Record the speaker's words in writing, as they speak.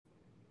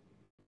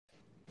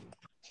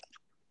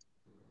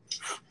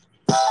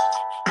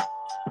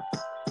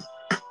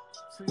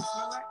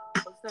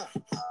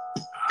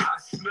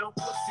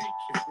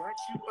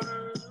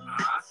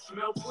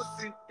smell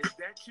pussy, is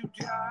that you,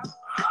 Jive?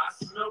 I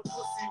smell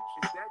pussy,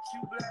 is that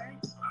you, Blaine?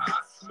 I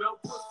smell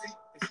pussy,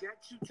 is that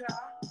you, Ty?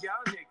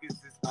 Y'all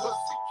niggas is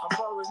pussy. I'm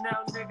ballin'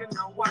 now, nigga,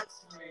 now watch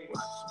me.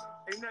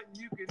 Ain't nothing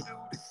you can do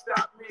to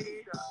stop me.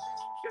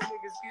 Y'all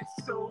niggas get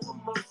so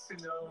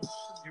emotional.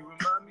 You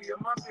remind me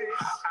of my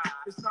bitch.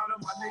 It's not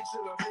in my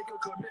nature to make a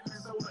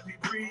commitment, so let me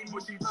breathe.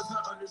 What she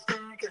doesn't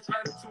understand, catch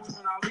attitudes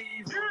when I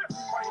leave.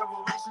 My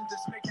evolution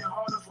just make it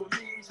harder for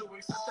me to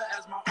accept her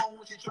as my own.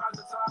 She tries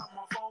to tie up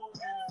my phone,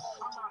 and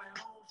I'm not at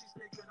home. She's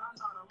thinking I'm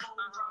not alone.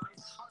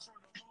 I'll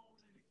turn the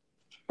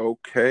phone.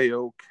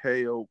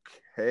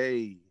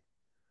 Okay.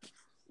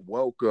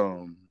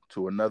 Welcome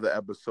to another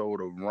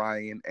episode of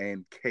Ryan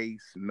and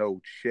Case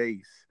No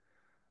Chase.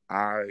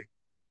 I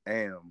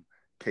am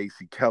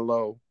Casey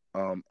Kello.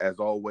 As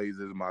always,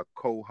 is my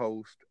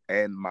co-host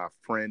and my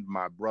friend,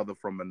 my brother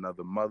from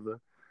another mother.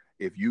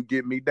 If you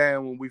get me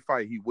down when we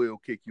fight, he will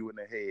kick you in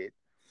the head.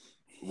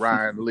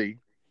 Ryan Lee,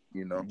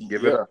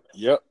 give it up.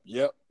 Yep.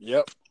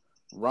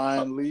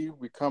 Ryan Lee,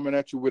 we coming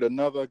at you with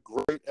another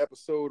great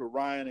episode of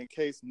Ryan and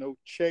Case No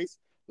Chase.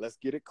 Let's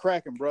get it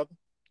cracking, brother.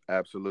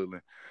 Absolutely.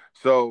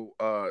 So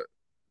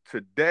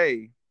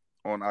today,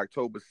 on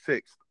October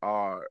 6th,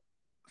 our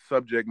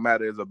subject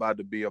matter is about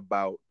to be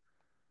about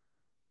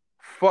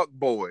fuck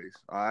boys.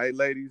 All right,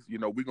 ladies.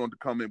 We're going to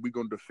come in. We're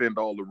going to defend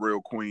all the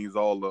real queens,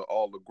 all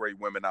the great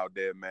women out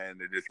there, man,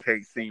 that just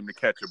can't seem to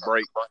catch a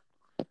break.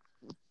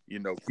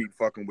 Keep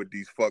fucking with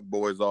these fuck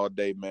boys all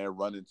day, man.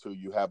 Run until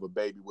you have a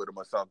baby with them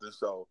or something.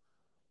 So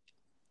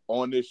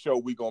on this show,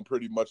 we're going to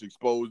pretty much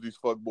expose these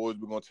fuck boys.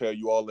 We're going to tell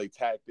you all their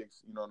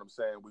tactics. You know what I'm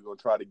saying? We're going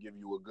to try to give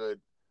you a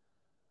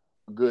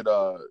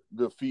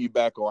good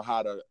feedback on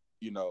how to,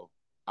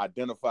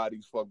 identify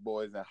these fuck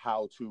boys and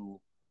how to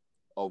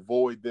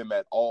avoid them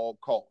at all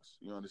costs.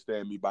 You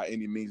understand me? By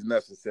any means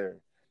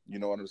necessary. You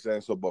know what I'm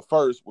saying? So, but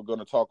first, we're going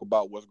to talk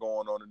about what's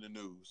going on in the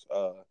news.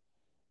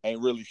 Ain't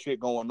really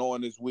shit going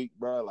on this week,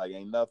 bro. Like,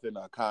 ain't nothing.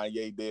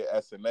 Kanye did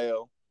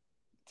SNL.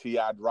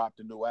 T.I. dropped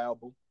a new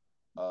album.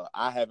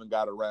 I haven't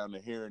got around to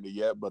hearing it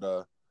yet, but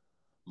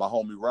my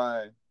homie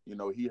Ryan,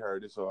 he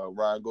heard it. So,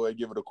 Ryan, go ahead and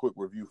give it a quick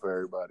review for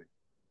everybody.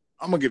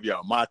 I'm going to give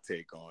y'all my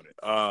take on it.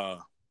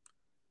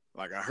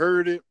 Like, I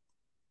heard it.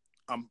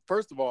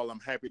 First of all, I'm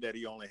happy that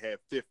he only had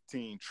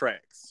 15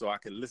 tracks, so I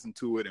could listen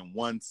to it in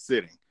one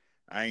sitting.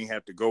 I ain't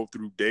have to go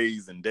through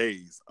days and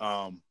days.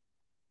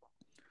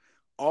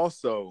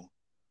 Also,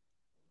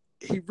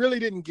 he really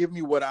didn't give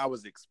me what I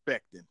was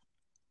expecting,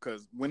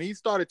 because when he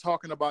started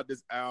talking about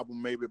this album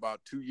maybe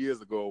about 2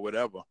 years ago or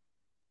whatever,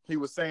 he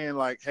was saying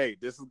like, hey,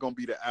 this is going to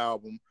be the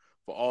album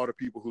for all the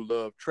people who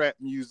love trap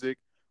music,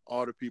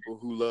 all the people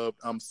who love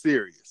I'm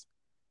Serious.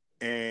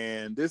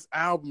 And this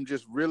album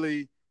just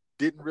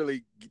didn't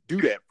really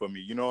do that for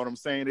me. You know what I'm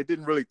saying? It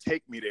didn't really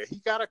take me there.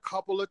 He got a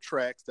couple of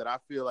tracks that I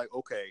feel like,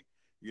 okay,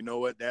 you know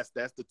what? That's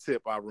the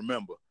tip I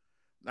remember.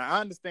 Now,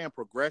 I understand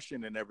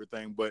progression and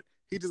everything, but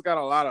he just got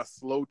a lot of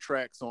slow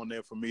tracks on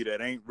there for me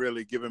that ain't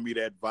really giving me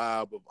that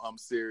vibe of I'm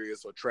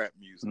Serious or trap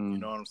music. You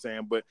know what I'm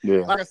saying? But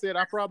Like I said,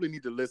 I probably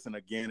need to listen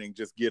again and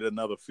just get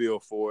another feel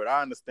for it.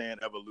 I understand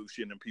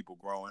evolution and people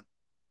growing.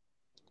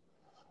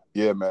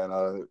 Yeah,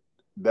 man,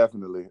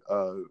 definitely.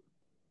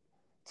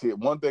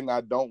 One thing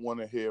I don't want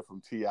to hear from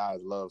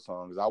T.I.'s love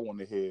songs, I want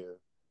to hear,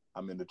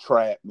 I'm in the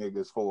trap,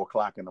 niggas, 4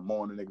 o'clock in the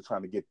morning, niggas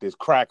trying to get this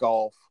crack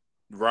off.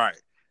 Right.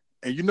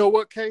 And you know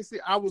what, Casey?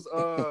 I was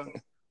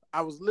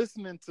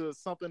listening to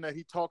something that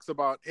he talks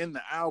about in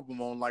the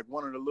album on like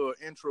one of the little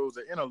intros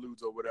or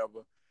interludes or whatever.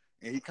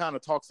 And he kind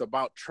of talks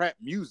about trap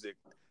music,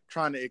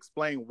 trying to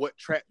explain what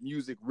trap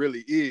music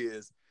really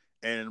is.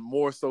 And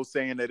more so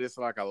saying that it's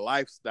like a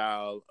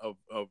lifestyle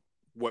of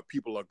what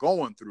people are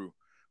going through.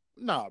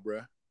 Nah,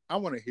 bruh. I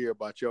want to hear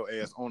about your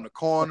ass on the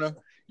corner.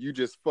 You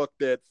just fucked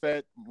that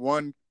fat,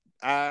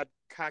 one-eyed,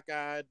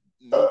 cockeyed,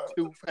 no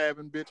tooth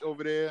having bitch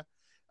over there.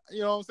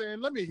 You know what I'm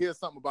saying? Let me hear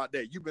something about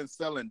that. You've been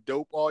selling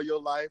dope all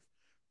your life.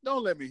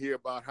 Don't let me hear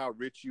about how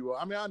rich you are.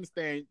 I mean, I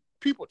understand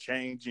people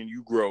change and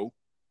you grow,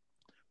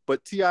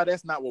 but T.I.,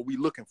 that's not what we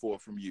looking for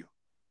from you.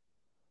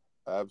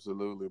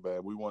 Absolutely,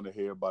 man. We want to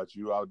hear about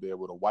you out there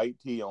with a white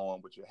tee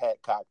on, with your hat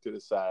cocked to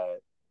the side,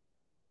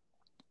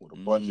 with a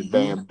bunch of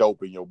damn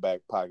dope in your back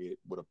pocket,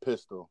 with a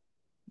pistol.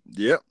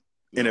 Yep.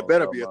 And it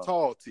better be a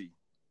tall tee.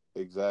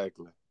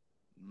 Exactly.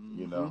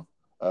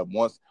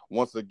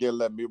 Once again,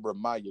 let me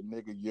remind you,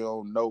 nigga, you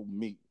don't know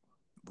me.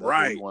 That's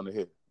right. What you want to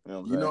hear.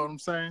 You know what I'm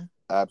saying?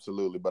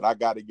 Absolutely. But I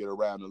got to get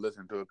around and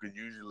listen to it, because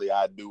usually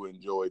I do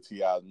enjoy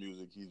T.I.'s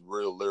music. He's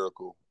real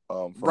lyrical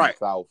from the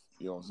South.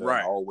 You know what I'm saying?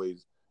 Right. I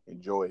always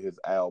enjoy his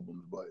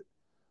albums, but,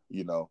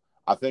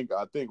 I think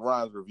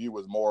Ryan's review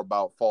was more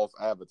about false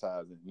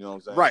advertising. You know what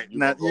I'm saying? Right.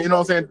 Now, you know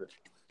what I'm saying?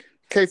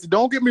 Casey,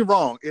 don't get me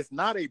wrong. It's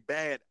not a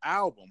bad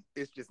album.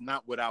 It's just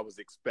not what I was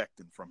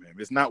expecting from him.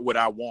 It's not what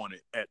I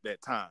wanted at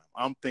that time.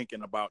 I'm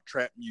thinking about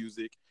trap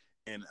music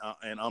and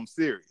I'm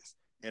Serious.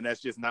 And that's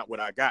just not what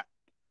I got.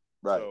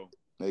 Right. So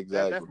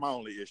exactly. That's my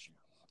only issue.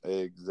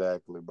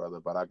 Exactly,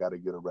 brother. But I got to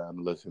get around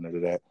and listening to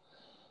that.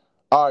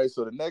 All right,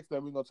 so the next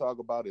thing we're gonna talk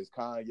about is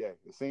Kanye.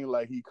 It seems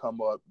like he come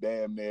up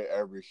damn near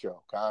every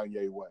show.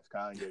 Kanye West,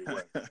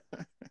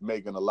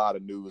 making a lot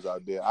of news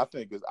out there. I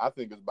think it's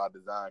by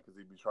design because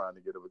he be trying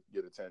to get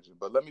attention.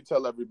 But let me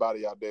tell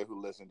everybody out there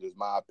who listen, just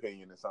my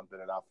opinion and something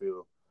that I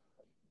feel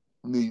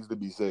needs to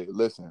be said.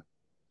 Listen,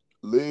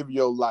 live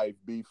your life,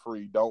 be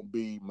free. Don't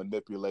be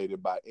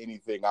manipulated by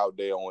anything out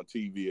there on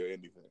TV or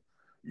anything.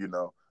 You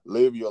know,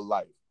 live your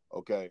life.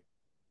 Okay,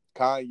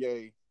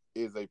 Kanye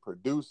is a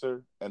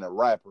producer and a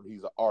rapper.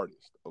 He's an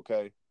artist,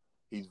 okay?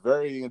 He's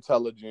very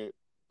intelligent,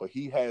 but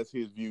he has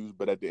his views,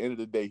 but at the end of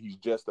the day, he's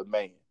just a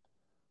man.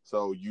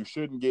 So you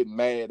shouldn't get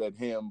mad at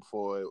him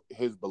for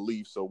his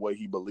beliefs or what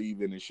he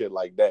believes in and shit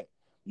like that.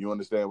 You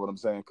understand what I'm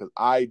saying? Because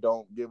I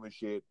don't give a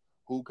shit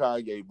who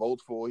Kanye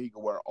votes for. He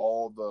could wear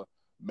all the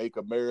Make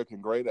America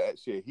Great at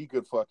shit. He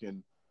could vote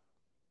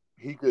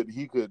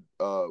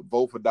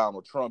for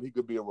Donald Trump. He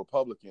could be a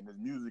Republican. His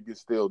music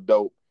is still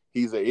dope.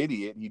 He's an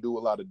idiot. He do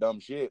a lot of dumb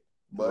shit,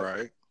 but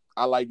right.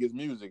 I like his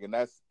music, and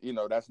that's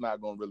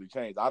not going to really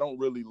change. I don't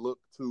really look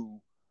to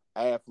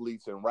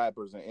athletes and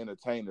rappers and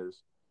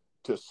entertainers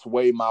to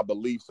sway my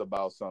beliefs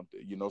about something.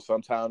 You know,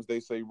 sometimes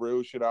they say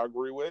real shit I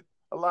agree with.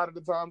 A lot of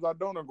the times I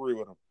don't agree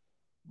with them.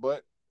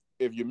 But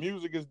if your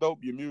music is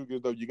dope, your music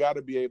is dope. You got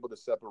to be able to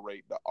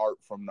separate the art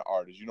from the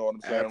artist. You know what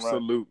I'm saying,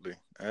 Absolutely.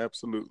 Right?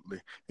 Absolutely.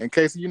 And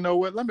Casey, you know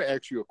what? Let me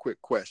ask you a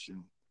quick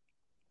question.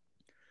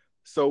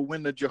 So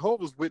when the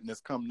Jehovah's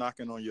Witness come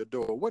knocking on your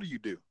door, what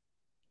do?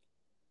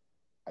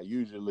 I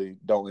usually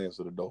don't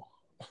answer the door.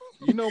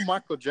 You know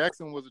Michael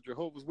Jackson was a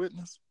Jehovah's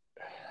Witness?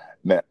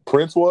 Now,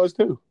 Prince was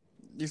too.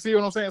 You see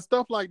what I'm saying?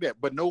 Stuff like that,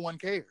 but no one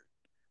cared.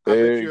 I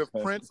bet you if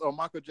Prince or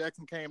Michael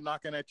Jackson came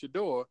knocking at your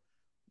door,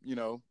 you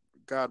know,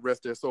 God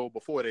rest their soul,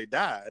 before they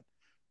died,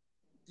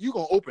 you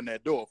going to open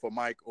that door for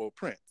Mike or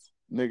Prince.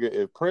 Nigga,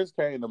 if Prince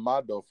came to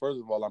my door, first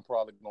of all, I'm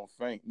probably going to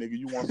faint. Nigga,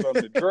 you want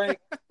something to drink?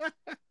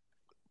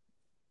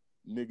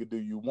 Nigga, do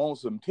you want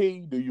some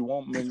tea? Do you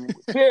want me?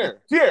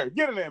 Here,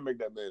 get in there and make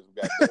that man some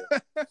goddamn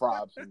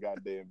fries, some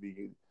goddamn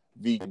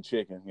vegan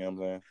chicken. You know what I'm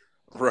saying?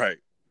 Right.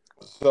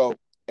 So,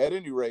 at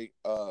any rate,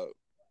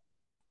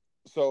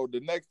 so the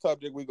next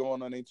subject we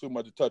going on ain't too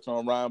much to touch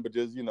on, Ryan, but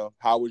just, you know,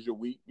 how was your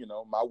week? You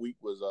know, my week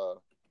was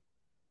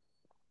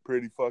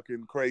pretty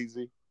fucking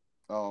crazy.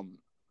 A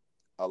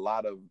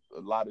lot of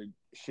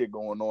shit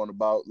going on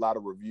about, a lot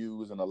of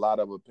reviews and a lot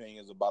of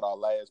opinions about our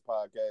last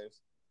podcast,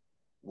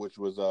 which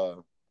was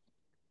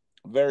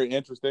very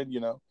interesting, you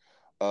know.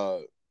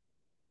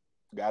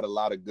 Got a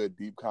lot of good,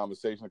 deep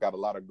conversation. Got a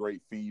lot of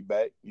great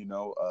feedback, you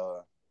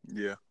know.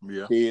 Yeah.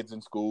 Kids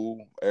in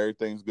school,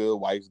 everything's good.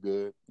 Wife's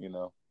good, you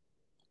know.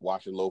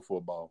 Watching low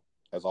football.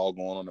 That's all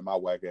going on in my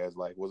whack ass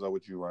life. What's up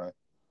with you, Ryan?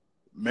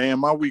 Man,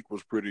 my week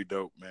was pretty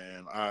dope,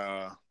 man.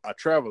 I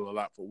travel a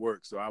lot for work,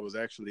 so I was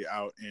actually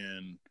out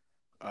in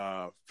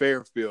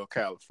Fairfield,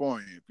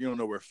 California. If you don't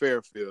know where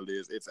Fairfield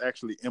is, it's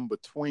actually in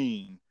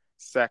between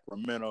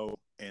Sacramento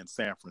and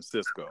San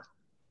Francisco.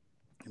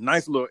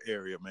 Nice little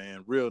area,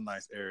 man. Real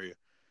nice area.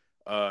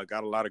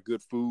 Got a lot of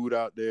good food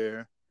out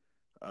there.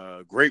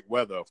 Great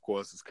weather, of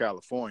course. It's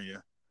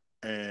California.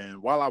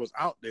 And while I was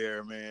out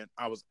there, man,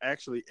 I was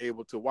actually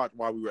able to watch,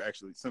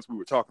 since we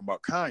were talking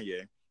about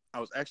Kanye, I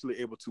was actually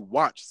able to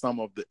watch some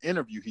of the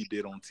interview he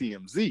did on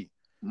TMZ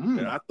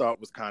that I thought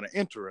was kind of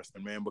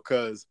interesting, man,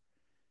 because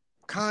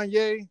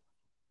Kanye,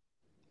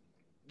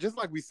 just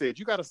like we said,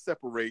 you got to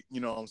separate, you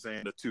know what I'm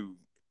saying, the two.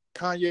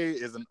 Kanye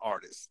is an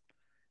artist.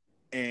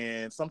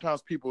 And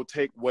sometimes people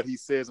take what he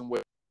says and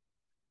what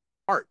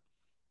art.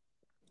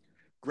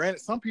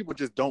 Granted, some people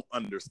just don't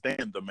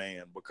understand the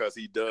man because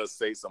he does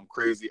say some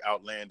crazy,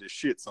 outlandish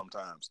shit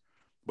sometimes.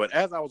 But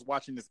as I was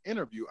watching this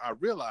interview, I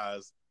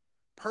realized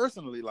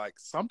personally, like,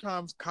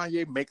 sometimes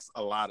Kanye makes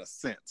a lot of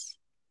sense.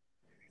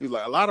 He's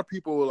like, a lot of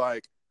people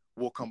like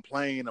will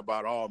complain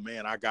about, oh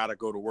man, I gotta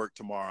go to work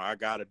tomorrow. I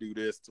gotta do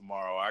this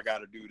tomorrow. I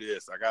gotta do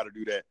this. I gotta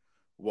do that.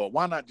 Well,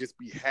 why not just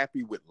be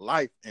happy with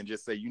life and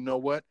just say, you know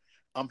what?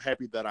 I'm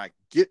happy that I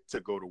get to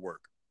go to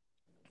work.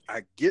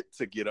 I get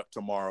to get up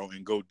tomorrow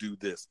and go do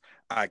this.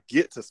 I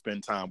get to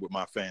spend time with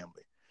my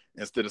family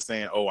instead of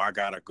saying, oh, I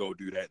gotta go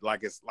do that.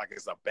 Like it's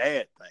a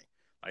bad thing.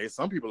 Like, there's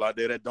some people out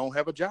there that don't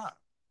have a job.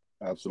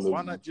 Absolutely. So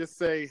why not just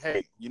say,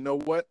 hey, you know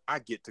what? I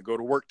get to go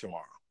to work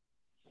tomorrow.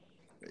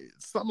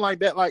 Something like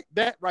that. Like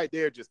that right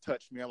there just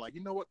touched me. I'm like,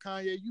 you know what,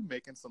 Kanye, you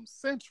making some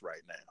sense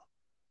right now.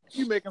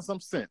 You making some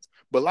sense.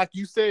 But like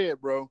you said,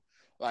 bro,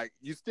 like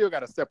you still got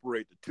to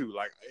separate the two.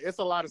 Like it's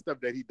a lot of stuff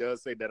that he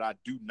does say that I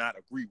do not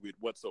agree with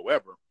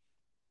whatsoever.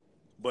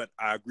 But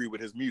I agree with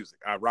his music.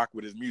 I rock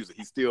with his music.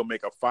 He still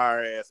make a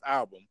fire ass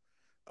album.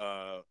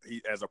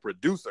 He as a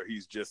producer,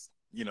 he's just,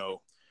 you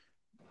know,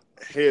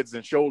 heads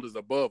and shoulders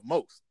above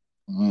most.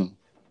 Mm.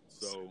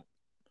 So,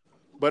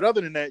 but other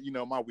than that, you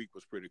know, my week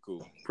was pretty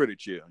cool, pretty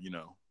chill, you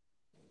know.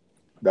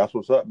 That's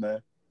what's up,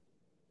 man.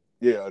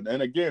 Yeah,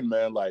 and again,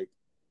 man, like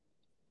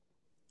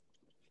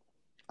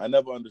I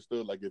never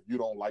understood, like, if you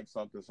don't like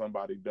something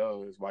somebody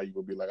does, why you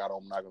would be like,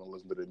 I'm not gonna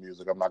listen to their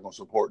music. I'm not gonna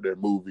support their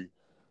movie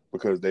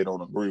because they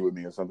don't agree with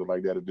me or something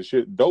like that. If the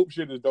shit, dope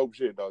shit is dope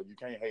shit, dog. You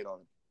can't hate on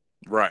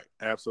it. Right.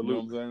 You know Absolutely.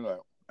 what I'm saying? Like,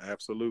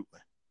 Absolutely.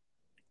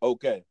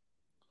 okay.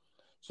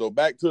 So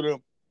back to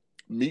the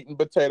meat and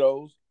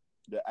potatoes,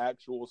 the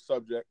actual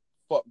subject,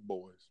 fuck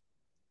boys.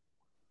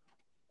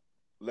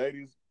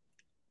 Ladies,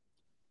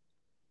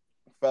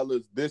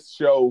 fellas, this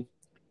show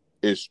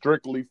is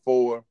strictly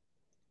for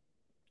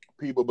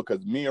people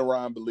because me and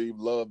Ryan believe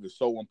love is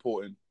so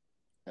important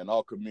and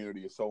our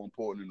community is so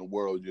important in the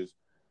world, just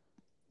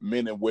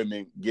men and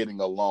women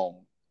getting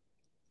along.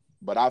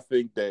 But I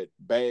think that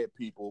bad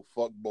people,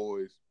 fuck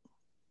boys,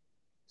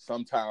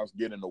 sometimes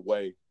get in the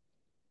way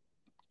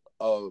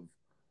of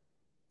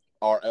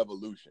our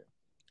evolution.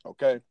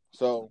 Okay?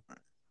 So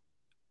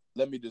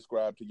let me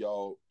describe to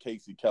y'all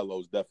Casey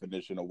Kello's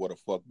definition of what a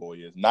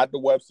fuckboy is. Not the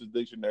Webster's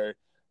Dictionary,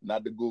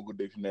 not the Google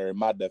Dictionary,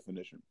 my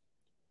definition.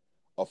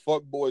 A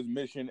fuckboy's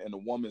mission in a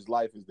woman's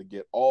life is to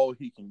get all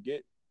he can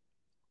get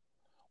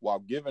while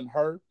giving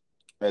her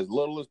as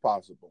little as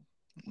possible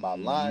by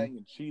lying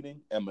and cheating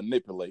and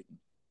manipulating.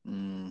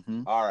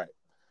 Mm-hmm. All right.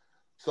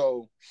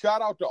 So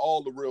shout out to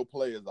all the real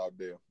players out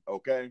there,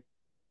 okay?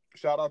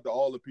 Shout out to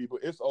all the people.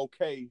 It's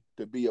okay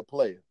to be a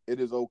player. It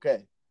is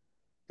okay.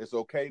 It's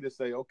okay to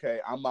say, okay,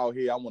 I'm out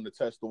here. I want to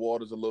test the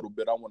waters a little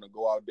bit. I want to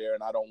go out there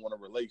and I don't want a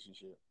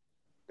relationship.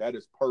 That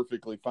is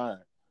perfectly fine.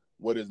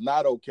 What is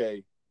not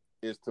okay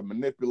is to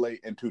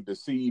manipulate and to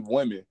deceive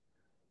women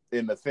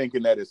into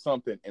thinking that it's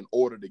something in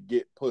order to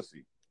get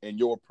pussy. In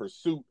your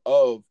pursuit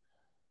of,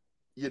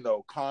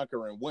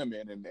 conquering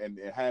women and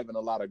having a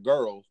lot of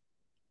girls,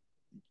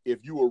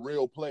 if you a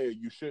real player,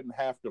 you shouldn't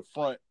have to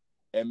front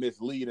and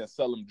mislead and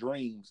sell them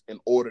dreams in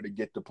order to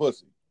get the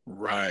pussy.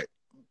 Right.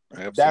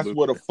 Absolutely. That's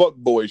where the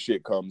fuckboy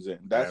shit comes in.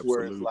 That's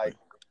Absolutely. where it's like,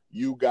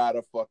 you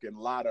gotta fucking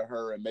lie to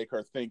her and make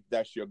her think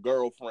that's your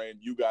girlfriend.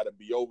 You gotta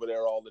be over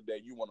there all the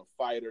day. You want to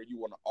fight her. You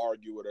want to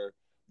argue with her.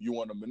 You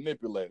want to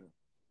manipulate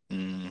her.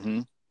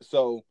 Mm-hmm.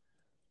 So,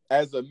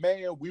 as a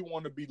man, we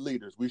want to be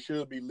leaders. We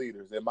should be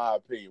leaders, in my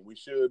opinion. We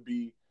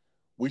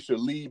should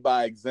lead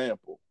by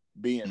example,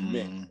 being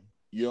men.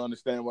 You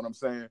understand what I'm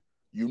saying?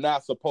 You're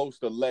not supposed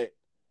to let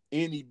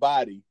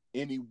anybody,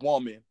 any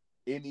woman,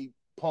 any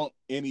punk,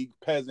 any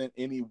peasant,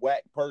 any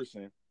whack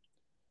person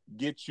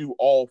get you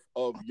off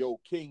of your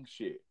king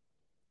shit.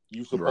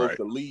 You're supposed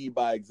to lead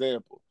by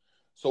example.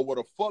 So what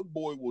a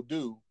fuckboy will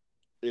do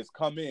is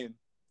come in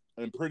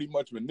and pretty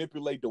much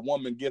manipulate the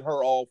woman, get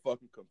her all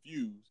fucking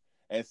confused,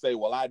 and say,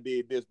 well, I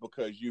did this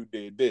because you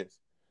did this.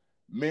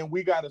 Men,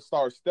 we got to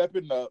start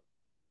stepping up,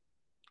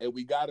 and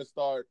we got to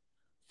start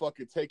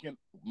fucking taking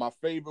my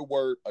favorite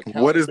word,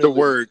 accountability. What is the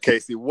word,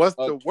 Casey? What's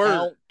the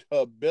word?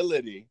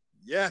 Accountability.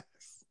 Yes.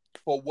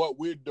 For what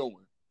we're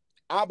doing.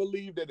 I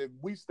believe that if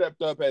we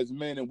stepped up as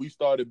men and we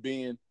started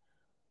being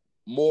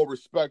more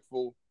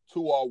respectful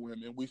to our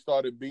women, we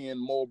started being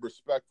more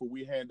respectful,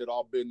 we handled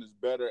our business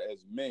better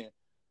as men,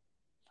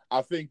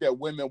 I think that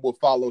women will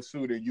follow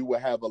suit and you will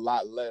have a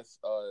lot less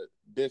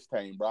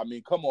disdain, bro. I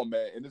mean, come on,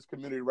 man. In this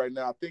community right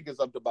now, I think it's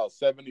up to about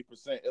 70%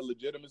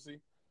 illegitimacy.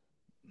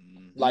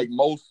 Mm-hmm. Like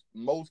most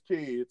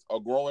kids are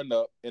growing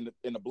up in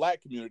the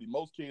black community.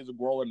 Most kids are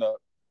growing up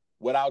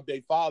without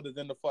their fathers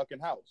in the fucking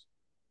house.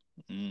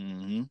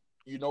 Mm-hmm.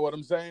 You know what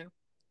I'm saying?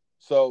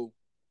 So,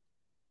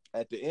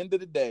 at the end of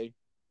the day,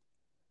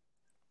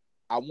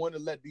 I want to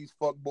let these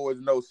fuckboys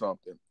know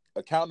something.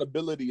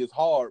 Accountability is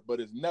hard, but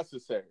it's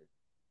necessary.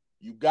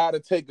 You got to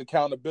take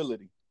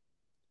accountability.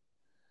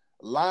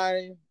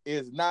 Lying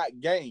is not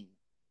game.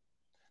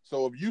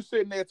 So if you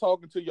sitting there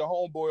talking to your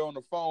homeboy on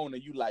the phone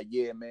and you like,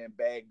 yeah, man,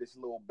 bagged this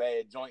little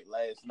bad joint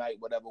last night,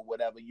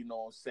 whatever, you know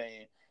what I'm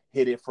saying?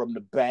 Hit it from the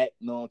back,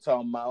 you know what I'm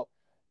talking about?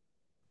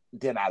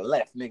 Then I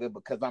left, nigga,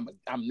 because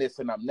I'm this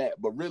and I'm that.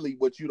 But really,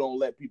 what you don't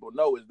let people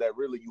know is that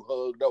really you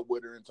hugged up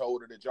with her and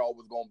told her that y'all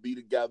was going to be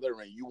together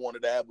and you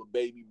wanted to have a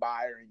baby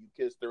by her and you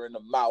kissed her in the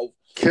mouth.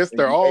 Kissed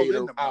her all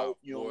in the mouth.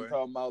 You know what I'm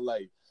talking about?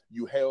 Like,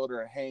 you held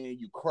her hand,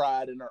 you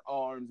cried in her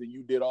arms, and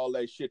you did all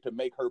that shit to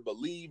make her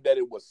believe that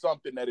it was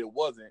something that it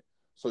wasn't,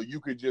 so you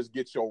could just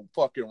get your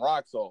fucking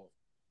rocks off.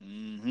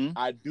 Mm-hmm.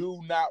 I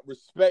do not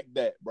respect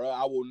that, bro.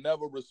 I will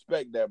never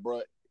respect that,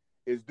 bro.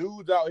 It's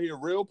dudes out here,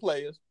 real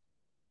players,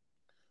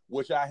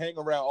 which I hang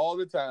around all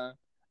the time,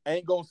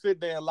 ain't gonna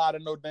sit there and lie to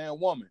no damn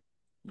woman.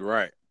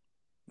 Right.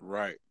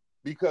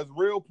 Because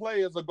real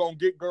players are gonna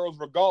get girls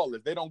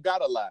regardless. They don't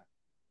gotta lie.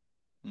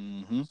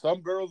 Mm-hmm.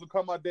 Some girls will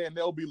come out there and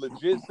they'll be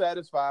legit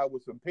satisfied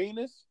with some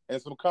penis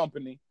and some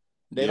company.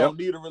 They don't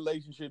need a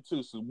relationship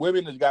too. So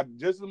women has got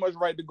just as much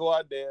right to go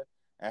out there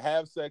and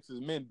have sex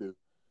as men do.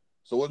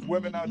 So it's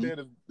women out there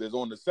that's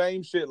on the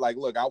same shit. Like,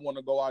 look, I want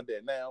to go out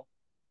there now.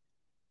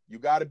 You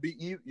gotta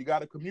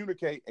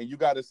communicate, and you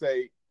gotta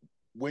say,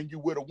 when you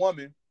with a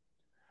woman,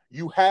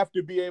 you have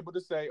to be able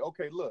to say,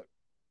 okay, look,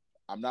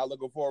 I'm not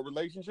looking for a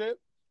relationship.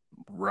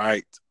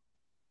 Right.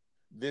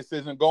 This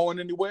isn't going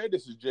anywhere.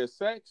 This is just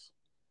sex.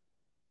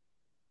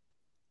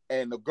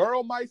 And the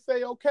girl might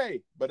say,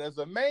 okay, but as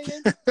a man,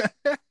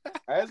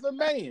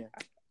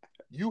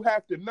 you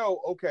have to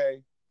know,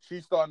 okay,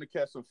 she's starting to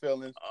catch some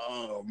feelings.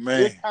 Oh,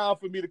 man. It's time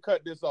for me to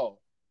cut this off.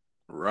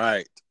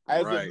 Right.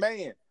 As right. a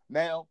man.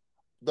 Now,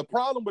 the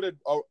problem with it,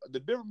 the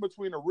difference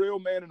between a real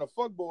man and a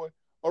fuckboy,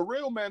 a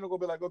real man is gonna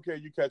be like, okay,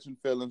 you catching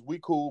feelings, we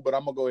cool, but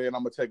I'm gonna go ahead and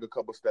I'm gonna take a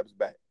couple steps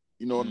back.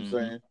 You know what I'm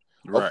saying?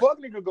 Right. A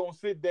fuck nigga gonna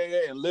sit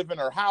there and live in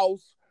her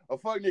house. A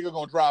fuck nigga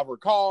gonna drive her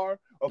car.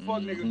 A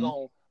fuck nigga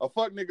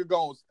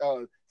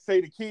gonna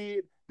say the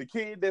kid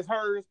that's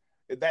hers,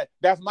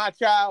 that's my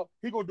child.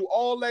 He gonna do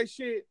all that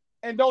shit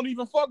and don't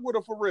even fuck with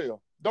her for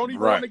real. Don't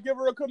even want to give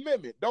her a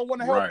commitment. Don't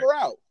want to help her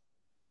out.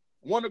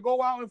 Want to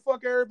go out and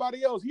fuck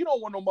everybody else. He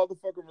don't want no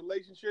motherfucking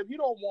relationship. He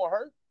don't want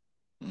her.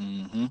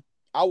 Mm-hmm.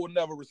 I would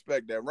never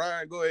respect that.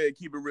 Ryan, go ahead,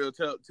 keep it real.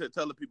 Tell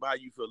the people how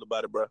you feel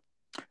about it, bro.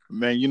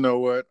 Man, you know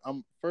what?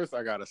 First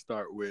I gotta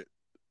start with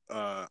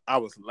I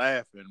was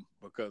laughing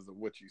because of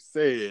what you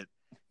said,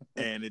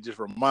 and it just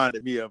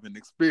reminded me of an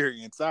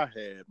experience I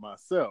had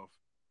myself.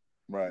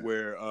 Right.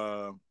 Where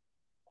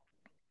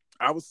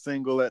I was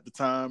single at the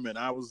time, and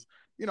I was,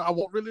 I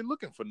wasn't really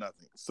looking for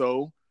nothing.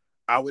 So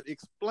I would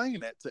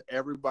explain that to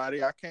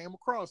everybody I came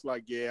across,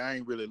 like, yeah, I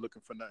ain't really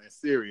looking for nothing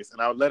serious.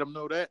 And I would let them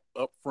know that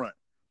up front.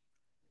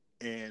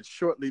 And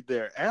shortly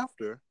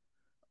thereafter,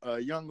 a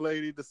young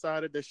lady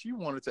decided that she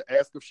wanted to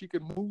ask if she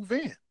could move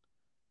in.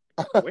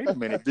 Wait a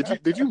minute.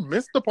 Did you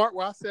miss the part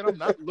where I said I'm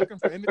not looking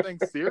for anything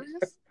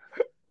serious?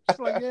 She's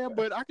like, yeah,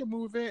 but I can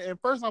move in. And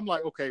first I'm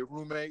like, okay,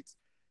 roommates.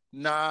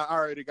 Nah, I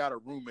already got a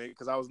roommate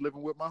because I was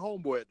living with my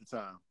homeboy at the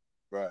time.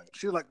 Right.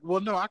 She was like, well,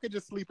 no, I could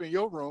just sleep in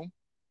your room.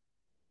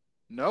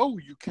 No,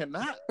 you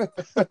cannot.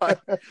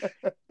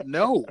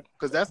 No,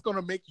 because that's going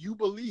to make you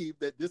believe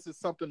that this is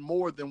something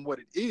more than what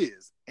it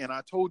is. And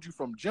I told you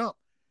from jump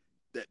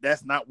that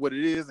that's not what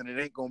it is, and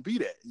it ain't going to be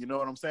that. You know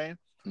what I'm saying?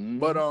 Mm-hmm.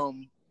 But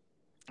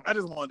I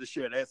just wanted to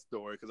share that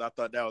story because I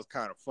thought that was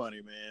kind of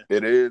funny, man.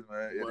 It is,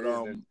 man.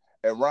 It is.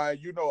 And Ryan,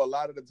 a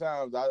lot of the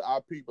times I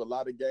peep a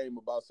lot of game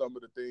about some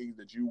of the things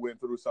that you went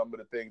through, some of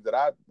the things that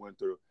I went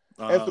through.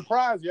 And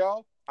surprise,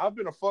 y'all, I've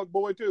been a fuck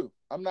boy too.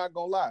 I'm not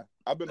gonna lie.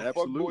 I've been a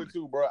fuck boy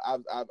too, bro.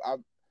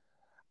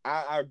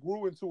 I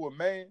grew into a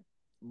man,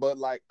 but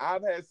like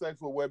I've had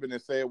sex with women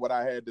and said what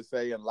I had to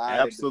say and lied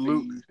and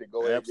deceived to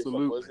go ahead and get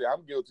some pussy.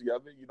 I'm guilty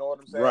of it. You know what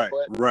I'm saying?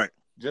 Right.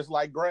 Just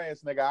like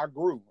grass, nigga, I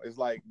grew. It's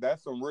like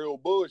that's some real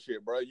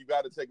bullshit, bro. You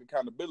got to take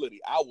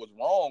accountability. I was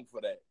wrong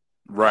for that.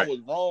 Right. I was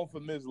wrong for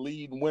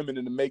misleading women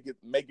and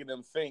making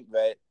them think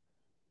that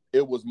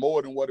it was more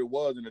than what it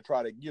was, and to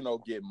try to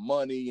get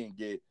money and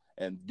get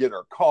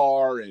her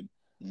car and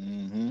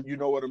you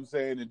know what I'm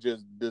saying, and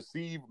just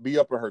be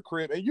up in her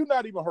crib, and you're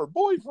not even her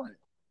boyfriend.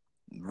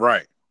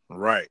 Right.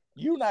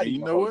 You're not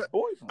even her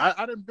boyfriend.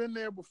 I done been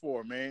there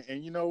before, man,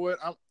 and you know what?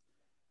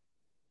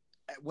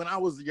 When I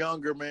was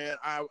younger, man,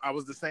 I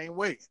was the same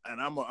way,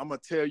 and I'm gonna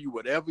tell you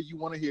whatever you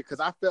want to hear, because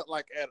I felt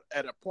like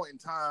at a point in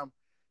time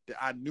that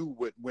I knew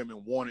what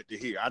women wanted to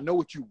hear. I know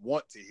what you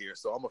want to hear,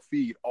 so I'm gonna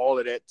feed all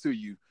of that to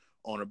you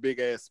on a big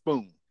ass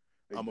spoon.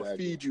 Exactly. I'm gonna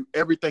feed you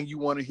everything you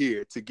want to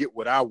hear to get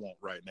what I want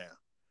right now.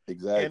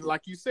 Exactly. And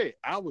like you said,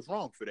 I was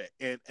wrong for that.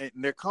 And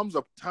there comes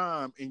a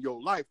time in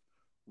your life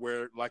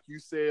where, like you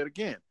said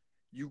again,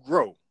 you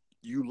grow,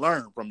 you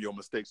learn from your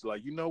mistakes.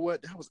 Like, you know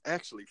what? That was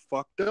actually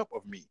fucked up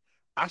of me.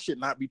 I should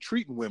not be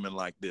treating women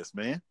like this,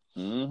 man.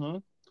 Mm-hmm.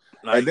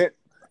 Like,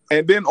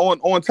 and then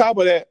on top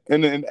of that,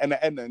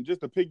 and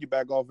just to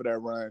piggyback off of that,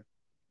 Ryan,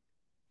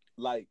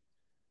 like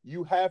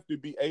you have to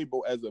be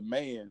able as a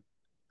man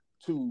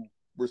to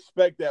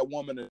respect that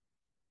woman and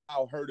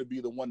allow her to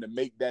be the one to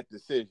make that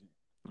decision.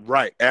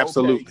 Right.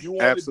 Absolutely. Okay, you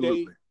want to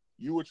date,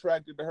 you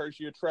attracted to her,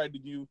 she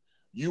attracted you.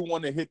 You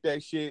want to hit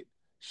that shit.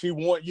 She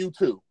want you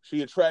too.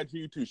 She attracted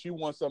you too. She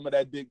wants some of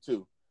that dick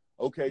too.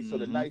 Okay, so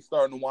the night's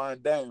starting to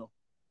wind down.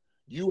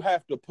 You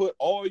have to put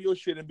all your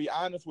shit and be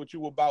honest with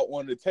you about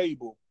on the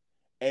table,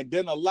 and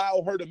then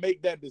allow her to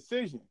make that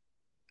decision.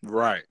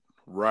 Right.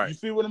 You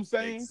see what I'm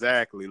saying?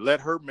 Exactly.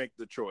 Let her make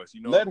the choice.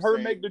 You know, let her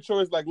make the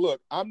choice. Like,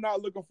 look, I'm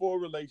not looking for a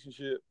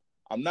relationship.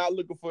 I'm not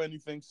looking for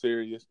anything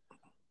serious.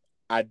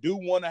 I do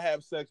want to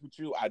have sex with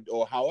you,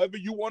 or however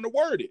you want to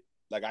word it.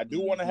 Like, I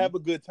do want to have a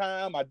good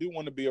time. I do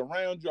want to be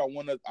around you. I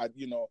want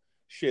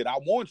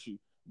you,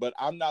 but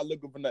I'm not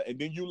looking for nothing. And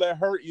then you let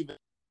her either,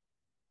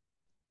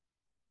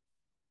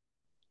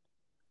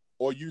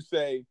 or you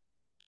say,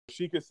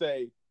 she could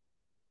say,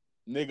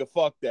 nigga,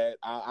 fuck that.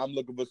 I'm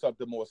looking for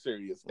something more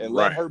serious. And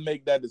let her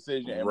make that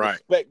decision and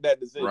respect that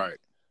decision. Right.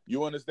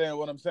 You understand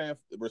what I'm saying?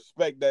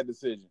 Respect that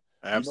decision.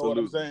 Absolutely. You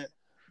know what I'm saying?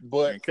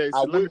 But okay,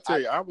 so let me tell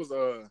you, I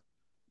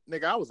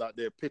was out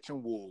there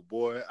pitching wool,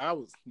 boy.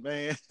 I'm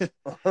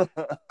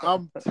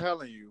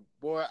telling you,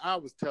 boy, I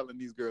was telling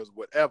these girls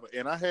whatever.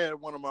 And I had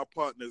one of my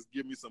partners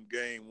give me some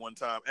game one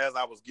time as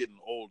I was getting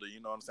older.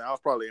 You know what I'm saying? I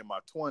was probably in my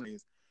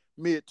 20s,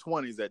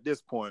 mid-20s at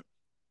this point.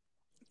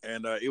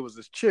 And it was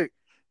this chick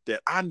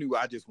that I knew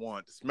I just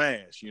wanted to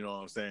smash, you know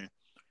what I'm saying?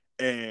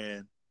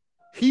 And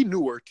he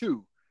knew her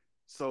too.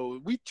 So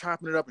we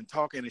chopping it up and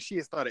talking, and she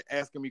had started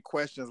asking me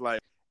questions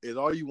like, is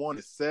all you want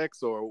is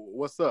sex, or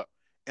what's up?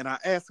 And I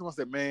asked him, I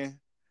said, man,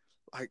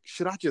 like,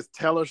 should I just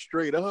tell her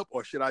straight up,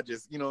 or should I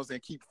just, you know what I'm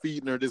saying, keep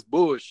feeding her this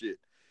bullshit?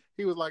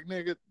 He was like,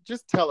 nigga,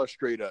 just tell her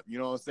straight up, you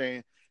know what I'm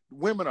saying?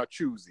 women are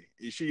choosy.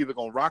 Is she either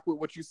gonna rock with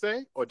what you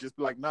say or just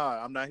be like,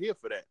 nah, I'm not here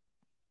for that,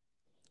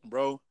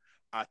 bro?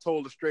 I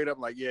told her straight up,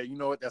 like, yeah, you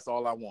know what? That's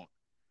all I want.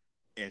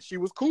 And she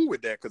was cool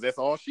with that because that's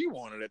all she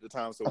wanted at the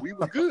time. So we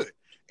was good.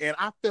 And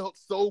I felt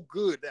so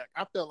good that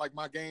I felt like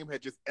my game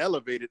had just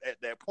elevated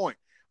at that point.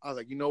 I was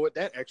like, you know what?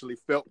 That actually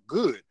felt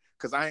good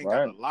because I ain't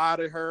got to lie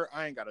to her.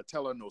 I ain't got to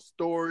tell her no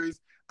stories.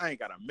 I ain't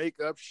got to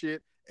make up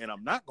shit. And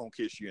I'm not going to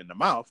kiss you in the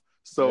mouth.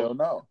 So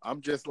no.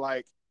 I'm just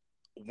like,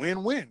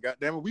 win-win. God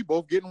damn it, we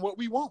both getting what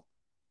we want.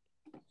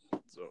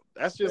 So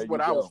that's just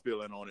what I was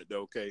feeling on it,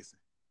 though, Casey.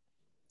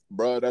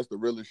 Bro, that's the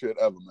realest shit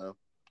ever, man.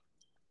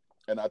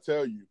 And I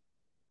tell you,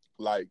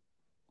 like,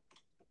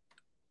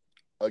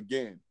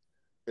 again,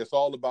 it's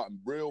all about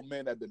real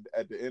men at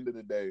the end of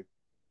the day.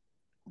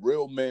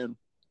 Real men,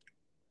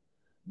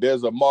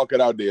 there's a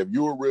market out there. If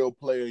you're a real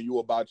player and you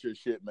about your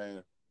shit,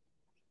 man,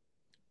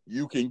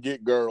 you can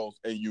get girls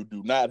and you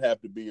do not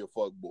have to be a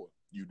fuckboy.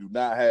 You do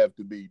not have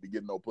to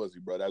get no pussy,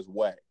 bro. That's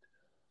whack.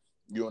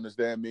 You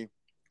understand me?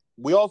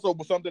 We also,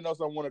 something else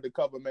I wanted to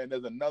cover, man,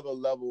 there's another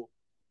level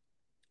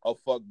of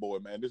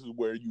fuckboy, man. This is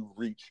where you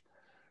reach,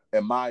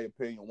 in my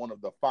opinion, one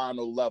of the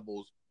final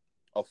levels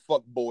of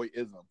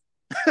fuckboyism.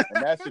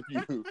 And that's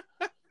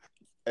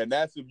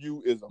if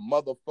you is a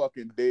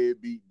motherfucking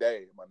deadbeat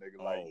dad, my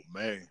nigga. Like, oh,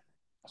 man.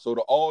 So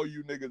to all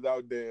you niggas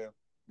out there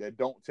that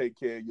don't take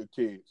care of your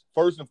kids,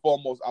 first and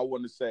foremost, I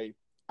want to say,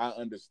 I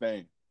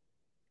understand.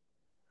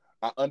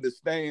 I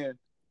understand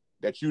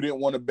that you didn't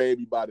want a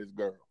baby by this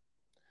girl.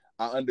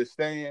 I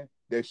understand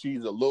that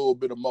she's a little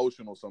bit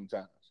emotional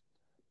sometimes.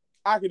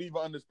 I could even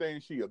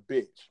understand she a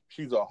bitch.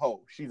 She's a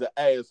hoe. She's an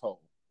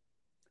asshole.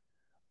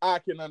 I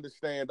can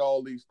understand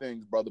all these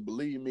things, brother.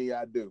 Believe me,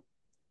 I do.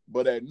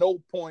 But at no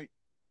point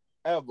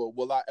ever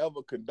will I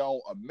ever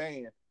condone a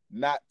man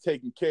not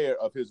taking care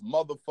of his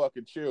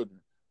motherfucking children.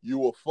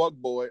 You a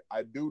fuckboy.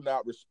 I do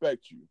not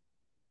respect you.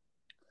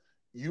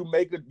 You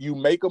make a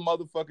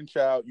motherfucking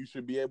child. You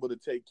should be able to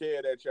take care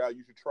of that child.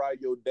 You should try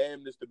your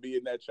damnedest to be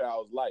in that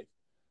child's life.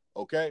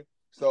 Okay?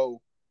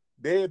 So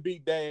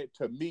deadbeat dad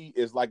to me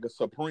is like a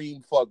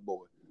supreme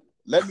fuckboy.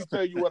 Let me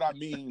tell you what I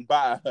mean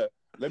by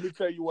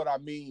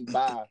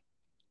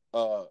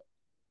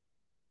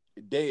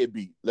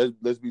deadbeat.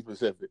 Let's be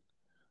specific.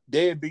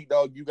 Deadbeat,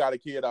 dog, you got a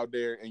kid out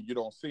there and you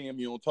don't see him,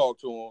 you don't talk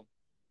to him,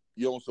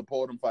 you don't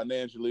support him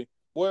financially.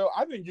 Well,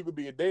 I think you could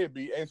be a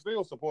deadbeat and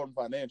still support him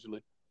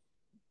financially.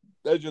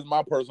 That's just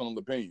my personal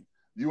opinion.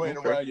 You ain't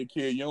around your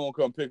kid, you don't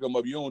come pick him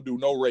up, you don't do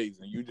no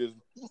raising.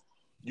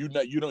 You're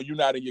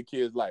not in your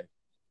kid's life.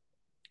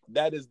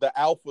 That is the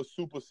alpha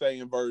super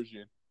saiyan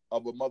version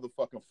of a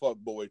motherfucking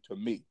fuckboy to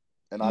me.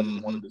 And I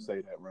just wanted to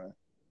say that, Ryan.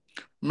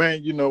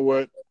 Man, you know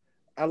what?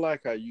 I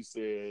like how you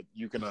said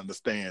you can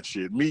understand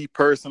shit. Me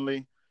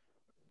personally,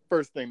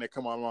 first thing that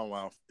come out of my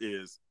mouth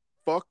is,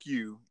 fuck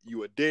you,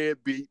 you a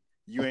deadbeat,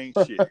 you ain't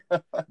shit.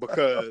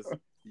 Because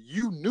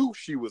you knew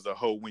she was a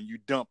hoe when you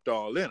dumped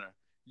all in her.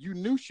 You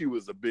knew she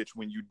was a bitch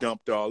when you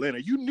dumped all in her.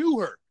 You knew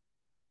her.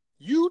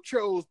 You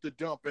chose to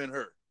dump in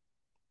her.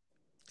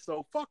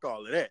 So fuck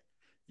all of that.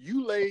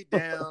 You laid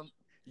down,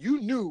 you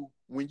knew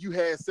when you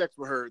had sex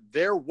with her,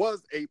 there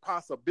was a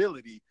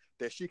possibility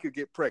that she could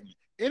get pregnant.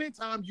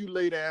 Anytime you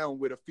lay down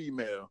with a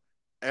female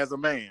as a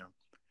man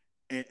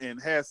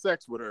and have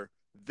sex with her,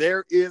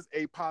 there is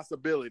a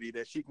possibility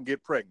that she can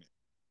get pregnant.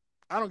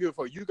 I don't give a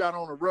fuck. You got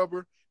on a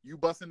rubber, you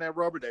busting that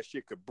rubber, that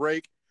shit could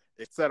break,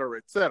 etc.,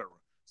 etc.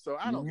 So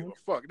I don't give a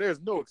fuck. There's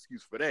no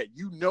excuse for that.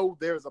 You know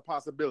there's a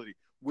possibility,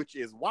 which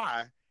is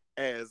why,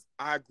 as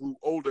I grew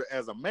older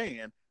as a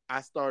man,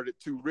 I started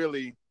to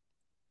really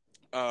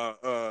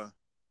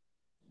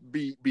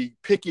be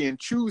picky and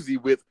choosy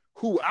with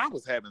who I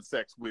was having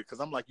sex with, because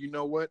I'm like, you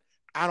know what?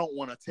 I don't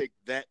want to take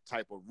that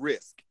type of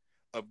risk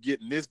of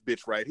getting this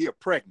bitch right here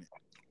pregnant.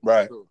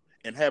 Right. So,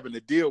 and having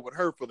to deal with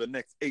her for the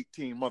next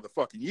 18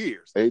 motherfucking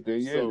years.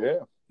 18 years, so, yeah.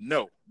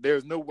 No,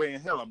 there's no way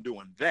in hell I'm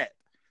doing that.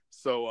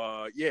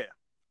 So, yeah,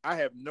 I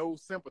have no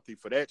sympathy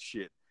for that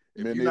shit.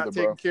 If you're not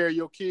taking care of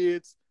your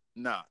kids,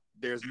 nah,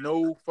 there's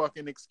no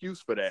fucking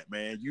excuse for that,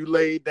 man. You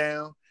laid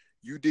down,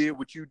 you did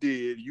what you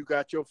did, you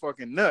got your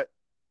fucking nut.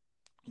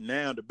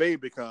 Now the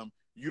baby come,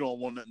 you don't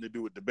want nothing to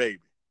do with the baby.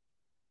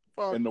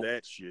 Fuck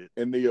that shit.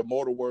 In the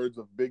immortal words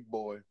of Big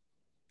Boy,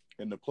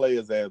 in the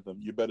Players Anthem,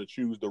 you better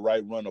choose the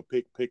right run or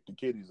pick the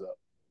kiddies up.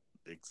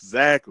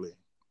 Exactly.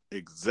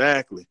 You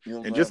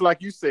know, and just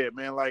like you said,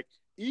 man, like,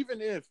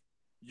 even if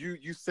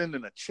you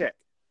sending a check,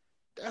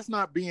 that's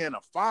not being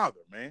a father,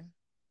 man.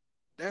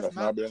 That's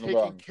not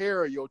taking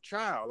care of your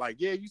child. Like,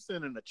 yeah, you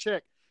sending a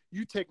check,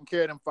 you taking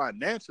care of them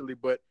financially,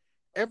 but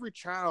every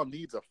child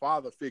needs a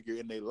father figure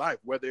in their life,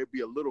 whether it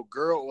be a little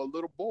girl or a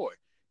little boy.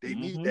 They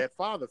need that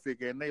father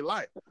figure in their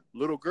life.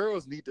 Little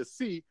girls need to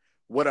see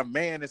what a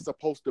man is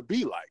supposed to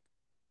be like.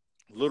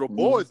 Little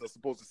boys are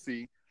supposed to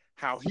see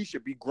how he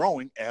should be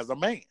growing as a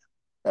man.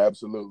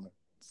 Absolutely.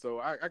 So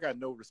I got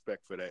no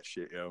respect for that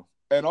shit, yo.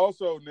 And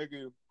also,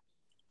 nigga,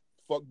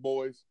 fuck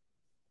boys,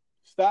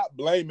 stop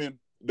blaming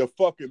the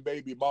fucking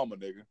baby mama,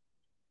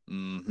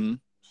 nigga.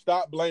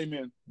 Stop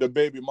blaming the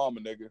baby mama,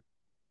 nigga.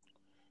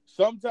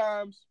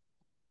 sometimes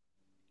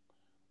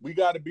we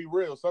got to be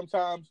real.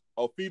 Sometimes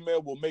a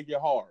female will make it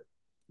hard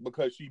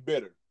because she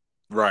bitter.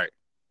 Right.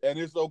 And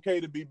it's okay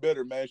to be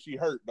bitter, man. She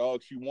hurt,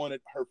 dog. She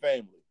wanted her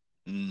family.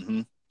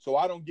 Mm-hmm. So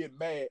I don't get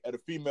mad at a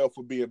female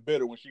for being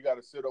bitter when she got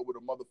to sit up with a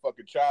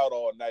motherfucking child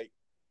all night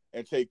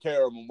and take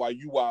care of him while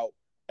you out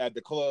at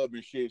the club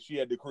and shit. She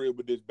at the crib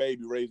with this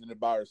baby raising it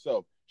by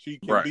herself. She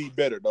can be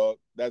bitter, dog.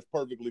 That's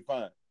perfectly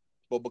fine.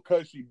 But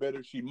because she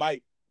bitter, she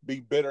might be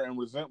bitter and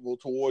resentful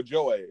towards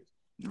your ass.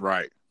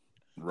 Right.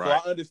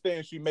 Right. So I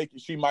understand she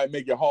might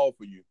make it hard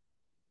for you.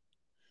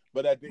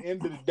 But at the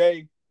end of the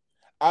day,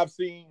 I've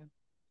seen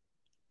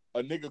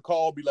a nigga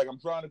call, be like, I'm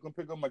trying to come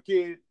pick up my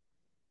kid.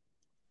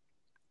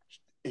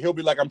 He'll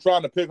be like, I'm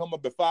trying to pick him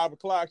up at 5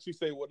 o'clock. She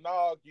say, well,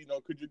 nah,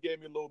 could you give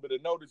me a little bit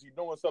of notice? He's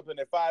doing something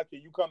at 5.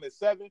 Can you come at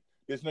 7?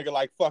 This nigga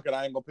like, fuck it,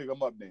 I ain't gonna pick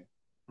him up then.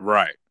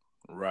 Right.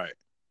 Right.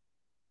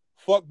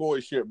 Fuck boy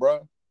shit,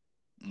 bro.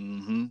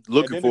 Mm-hmm.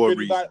 Looking for a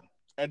reason.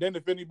 And then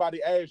if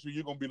anybody asks you,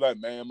 you're gonna be like,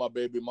 man, my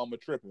baby mama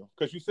tripping.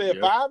 Because you said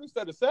 5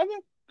 instead of 7?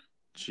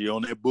 She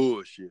on that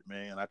bullshit,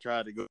 man. I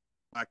tried to go with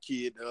my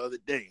kid the other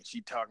day, and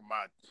she talking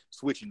about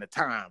switching the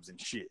times and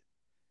shit.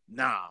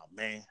 Nah,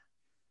 man.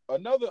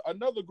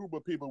 Another group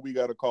of people we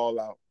gotta call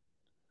out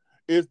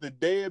is the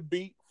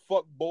deadbeat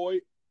fuckboy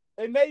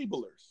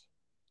enablers.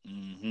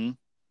 Mm-hmm.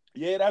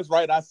 Yeah, that's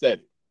right. I said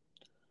it.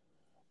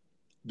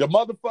 The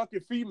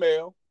motherfucking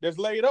female that's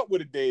laid up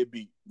with a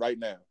deadbeat right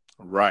now.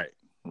 Right.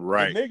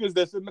 Right. The niggas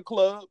that's in the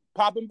club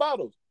popping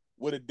bottles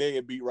with a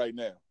deadbeat right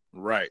now.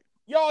 Right.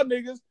 Y'all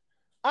niggas,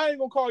 I ain't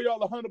gonna call y'all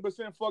 100%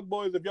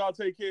 fuckboys if y'all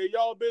take care of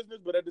y'all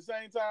business, but at the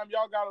same time,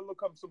 y'all gotta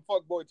look up some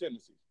fuckboy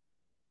tendencies.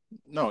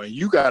 No, and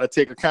you gotta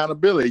take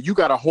accountability. You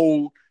gotta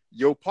hold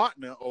your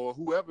partner or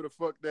whoever the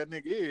fuck that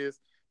nigga is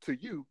to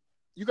you.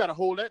 You gotta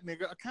hold that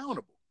nigga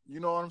accountable. You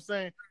know what I'm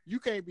saying? You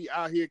can't be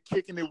out here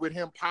kicking it with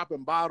him,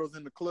 popping bottles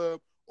in the club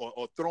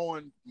or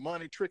throwing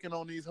money, tricking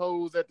on these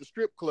hoes at the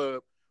strip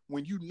club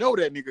when you know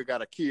that nigga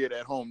got a kid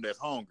at home that's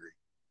hungry.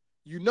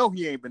 You know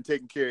he ain't been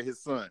taking care of his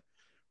son.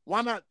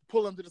 Why not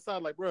pull him to the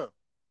side like, bro,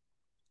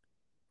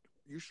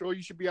 you sure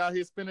you should be out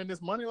here spending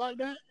this money like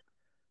that?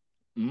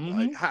 Mm-hmm.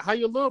 Like, how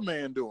your little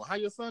man doing? How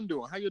your son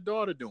doing? How your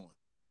daughter doing?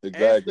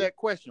 Exactly. Ask that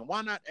question.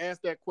 Why not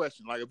ask that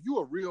question? Like, if you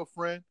a real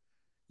friend,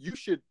 you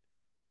should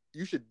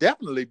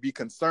definitely be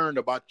concerned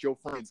about your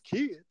friend's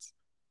kids.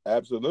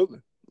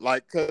 Absolutely.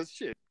 Like, cause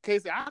shit,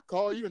 Casey, I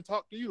call you and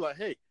talk to you like,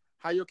 hey,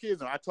 how your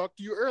kids are? I talked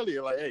to you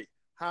earlier, like, hey,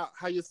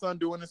 how your son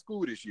doing in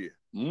school this year?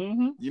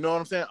 Mm-hmm. You know what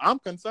I'm saying? I'm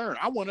concerned.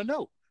 I want to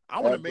know. I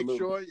want to make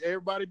Absolutely. sure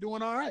everybody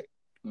doing all right.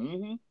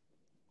 Mm-hmm.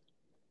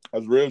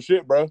 That's real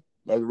shit, bro.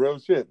 That's real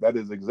shit. That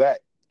is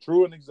exact.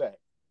 True and exact.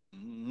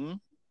 Mm-hmm.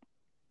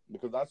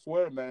 Because I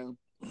swear, man,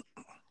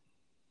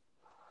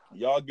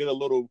 y'all get a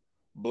little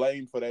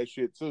blame for that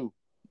shit too.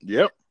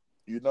 Yep.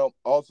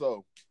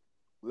 Also,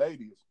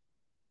 ladies,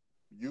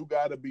 you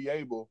got to be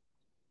able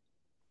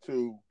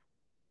to,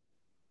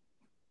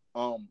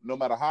 no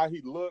matter how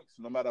he looks,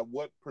 no matter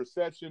what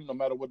perception, no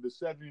matter what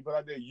deception you put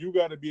out there, you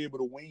got to be able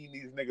to wean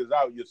these niggas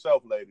out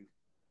yourself, ladies.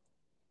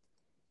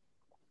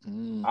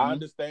 Mm-hmm. I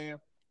understand.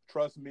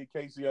 Trust me,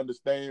 Casey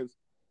understands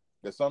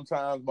that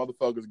sometimes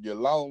motherfuckers get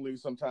lonely.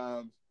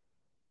 Sometimes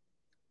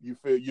you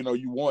feel,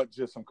 you want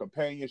just some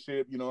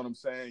companionship. You know what I'm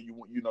saying? You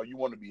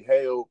want to be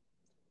held.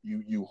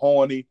 You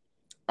horny.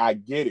 I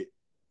get it.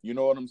 You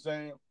know what I'm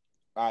saying?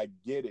 I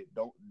get it.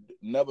 Don't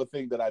never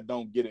think that I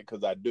don't get it,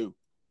 because I do.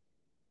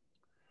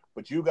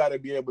 But you got to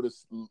be able to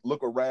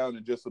look around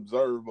and just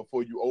observe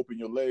before you open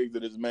your legs to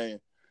this man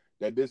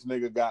that this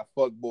nigga got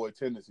fuckboy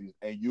tendencies,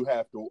 and you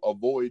have to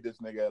avoid this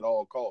nigga at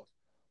all costs.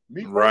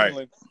 Me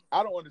personally,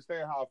 I don't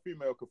understand how a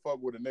female could fuck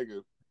with a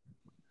nigga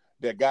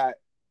that got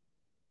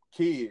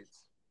kids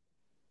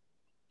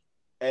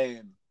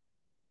and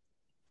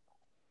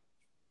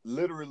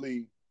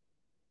literally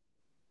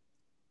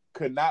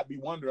could not be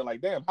wondering, like,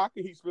 damn, how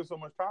could he spend so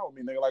much time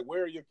with me, nigga? Like,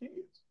 where are your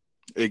kids?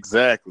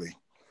 Exactly.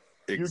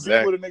 You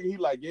get with a nigga, he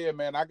like, yeah,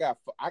 man, I got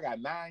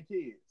 9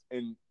 kids,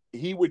 and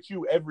he with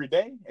you every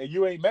day, and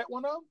you ain't met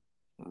one of them?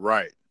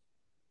 Right.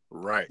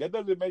 That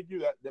doesn't make you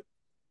that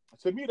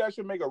to me, that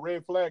should make a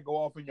red flag go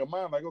off in your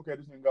mind, like, okay,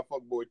 this nigga got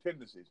fuckboy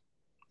tendencies.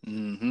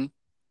 Mm-hmm.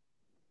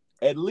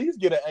 At least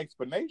get an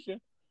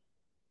explanation.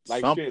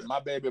 Like, something. Shit,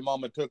 my baby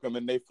mama took him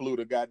and they flew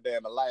to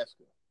goddamn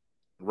Alaska.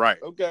 Right.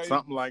 Okay.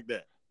 Something like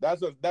that.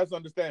 That's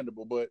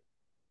understandable, but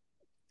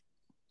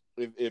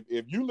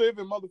if you live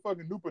in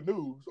motherfucking Newport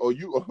News, or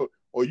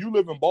you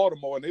live in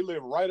Baltimore and they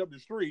live right up the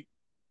street,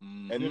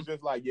 mm-hmm. and it's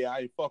just like, yeah, I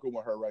ain't fucking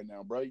with her right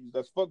now, bro.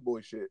 That's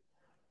fuckboy shit.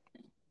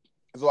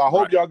 So I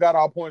hope y'all got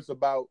our points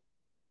about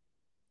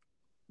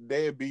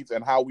deadbeats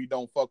and how we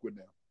don't fuck with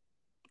them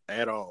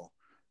at all.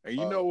 And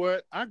you know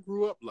what? I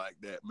grew up like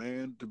that,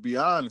 man. To be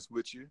honest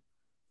with you,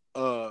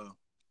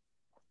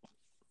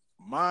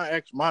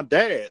 my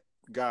dad,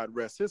 God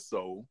rest his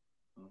soul,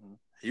 mm-hmm.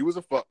 he was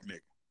a fuck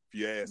nigga. If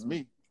you ask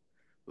me,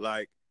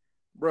 like,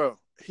 bro,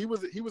 he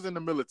was in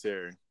the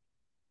military.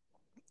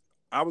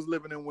 I was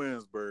living in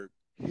Williamsburg.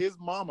 His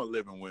mama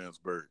lived in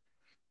Williamsburg.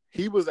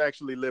 He was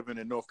actually living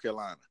in North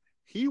Carolina.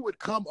 he would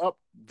come up,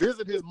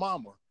 visit his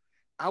mama.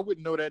 I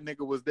wouldn't know that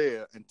nigga was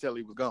there until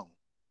he was gone.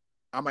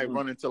 I might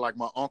run into like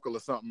my uncle or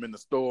something in the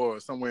store or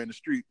somewhere in the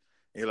street.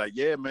 And like,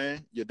 yeah,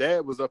 man, your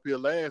dad was up here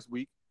last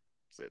week.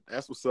 I said,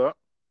 that's what's up.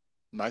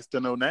 Nice to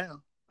know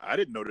now. I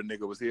didn't know the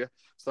nigga was here.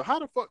 So how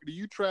the fuck do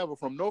you travel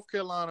from North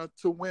Carolina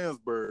to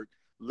Williamsburg,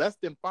 less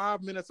than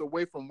 5 minutes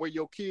away from where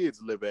your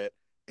kids live at,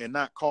 and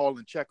not call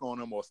and check on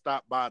them or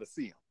stop by to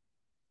see them?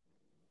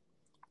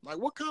 Like,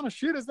 what kind of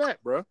shit is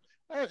that, bro?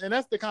 And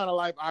that's the kind of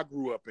life I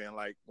grew up in.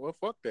 Like, well,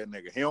 fuck that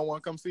nigga. He don't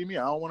want to come see me.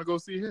 I don't want to go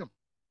see him.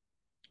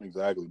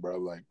 Exactly, bro.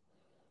 Like,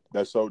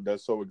 that's so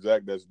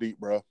exact. That's deep,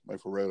 bro. Like,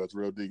 for real, that's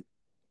real deep.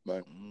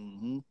 Like,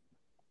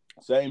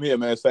 same here,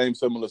 man. Same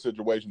similar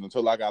situation.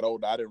 Until I got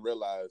older, I didn't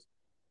realize,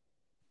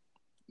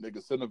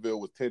 nigga,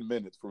 Centerville was 10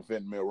 minutes from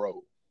Fenton Mill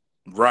Road.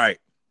 Right.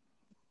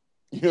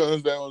 You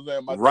understand what I'm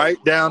saying? My right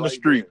down the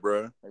street, there.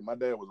 bro. Like, my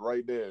dad was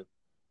right there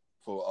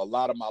for a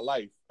lot of my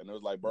life. And it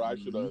was like, bro, I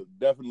should have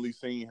definitely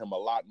seen him a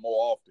lot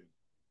more often.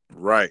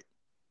 Right.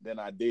 Than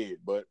I did.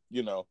 But,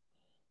 you know,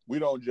 we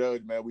don't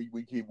judge, man.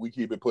 We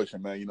keep it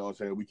pushing, man. You know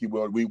what I'm saying?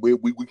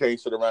 We can't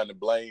sit around and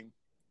blame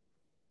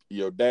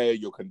your dad,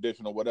 your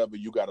condition, or whatever.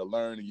 You got to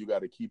learn and you got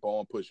to keep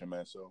on pushing,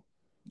 man. So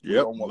we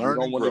don't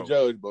want to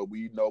judge, but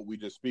we know we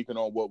just speaking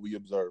on what we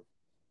observe.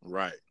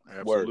 Right.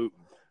 Absolutely. Word.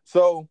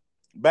 So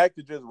back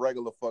to just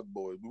regular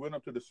fuckboys. We went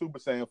up to the Super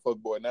Saiyan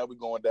fuckboy. Now we're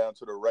going down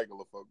to the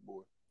regular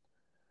fuckboy.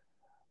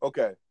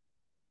 Okay.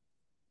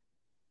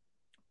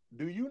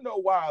 Do you know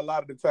why a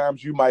lot of the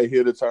times you might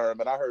hear the term,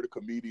 and I heard a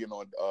comedian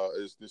on,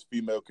 is this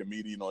female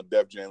comedian on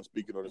Def Jam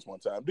speaking on this one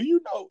time. Do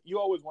you know, you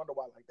always wonder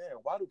why, like, damn,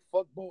 why do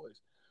fuckboys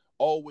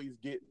always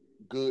get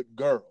good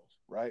girls,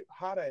 right?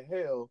 How the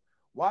hell,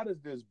 why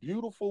does this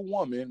beautiful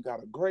woman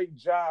got a great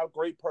job,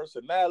 great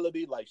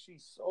personality, like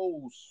she's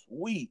so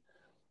sweet?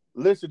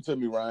 Listen to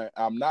me, Ryan.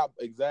 I'm not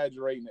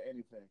exaggerating or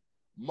anything.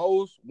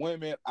 Most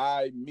women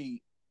I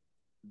meet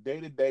day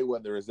to day,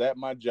 whether it's at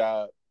my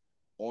job,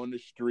 on the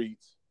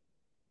streets,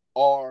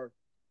 are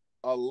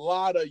a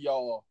lot of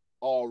y'all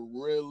are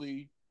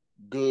really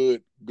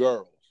good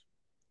girls.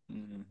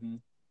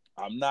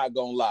 I'm not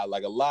gonna lie,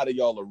 like a lot of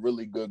y'all are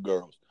really good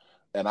girls,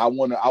 and I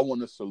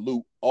wanna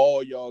salute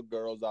all y'all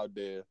girls out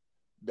there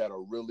that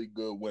are really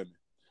good women.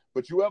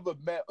 But you ever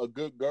met a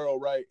good girl,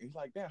 right? And he's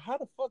like, damn, how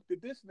the fuck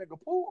did this nigga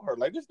pull her?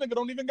 Like, this nigga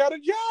don't even got a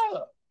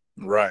job.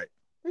 Right.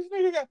 This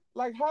nigga got,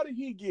 like, how did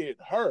he get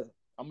her?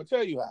 I'm gonna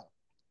tell you how.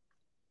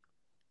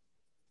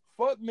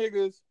 Fuck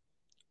niggas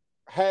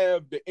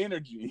have the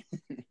energy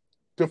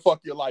to fuck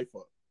your life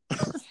up.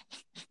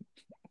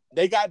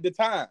 They got the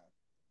time.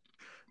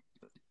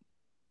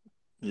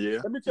 Yeah.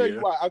 Let me tell you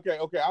why.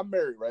 Okay, I'm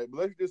married, right? But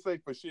let's just say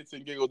for shits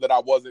and giggles that I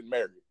wasn't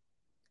married.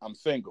 I'm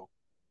single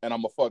and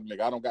I'm a fuck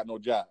nigga. I don't got no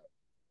job.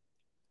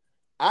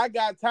 I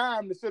got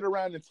time to sit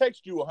around and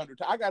text you 100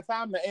 times. I got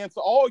time to answer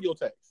all your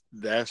texts.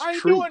 That's true. I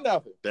ain't doing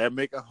nothing. That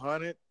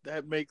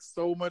makes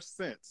so much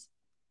sense.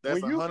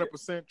 That's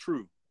 100%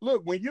 true.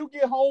 Look, when you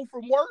get home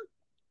from work,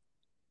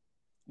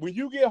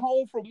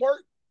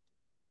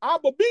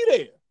 I'ma be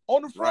there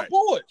on the front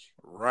porch.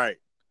 Right.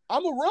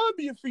 I'ma rub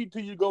your feet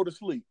till you go to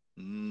sleep.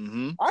 I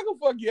can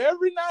fuck you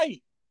every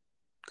night.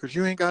 Cause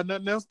you ain't got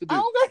nothing else to do. I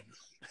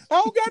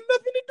don't got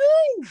nothing to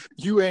do.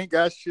 You ain't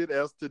got shit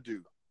else to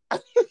do.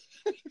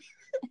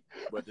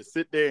 But to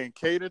sit there and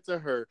cater to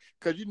her,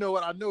 because you know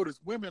what, I notice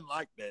women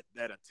like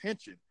that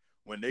attention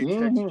when they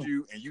text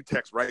you and you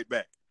text right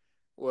back.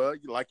 Well,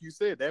 like you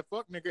said, that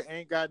fuck nigga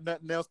ain't got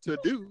nothing else to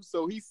do,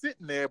 so he's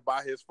sitting there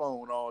by his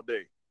phone all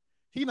day.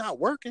 He not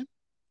working.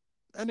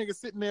 That nigga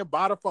sitting there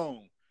by the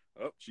phone.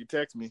 Oh, she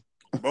texts me.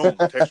 Boom,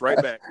 text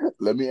right back.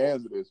 Let me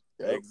answer this.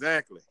 Yep.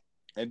 Exactly.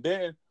 And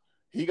then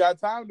he got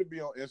time to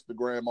be on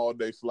Instagram all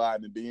day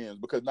sliding in DMs,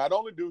 because not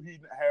only do he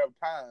have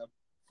time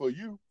for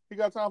you, he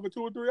got time for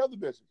 2 or 3 other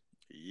bitches.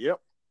 Yep.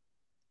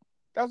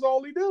 That's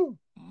all he do.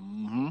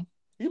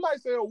 He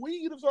might sell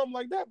weed or something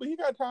like that, but he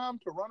got time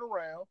to run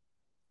around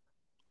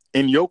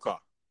in your car.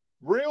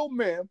 Real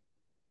men,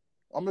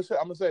 I'm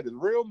gonna say this,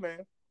 real men,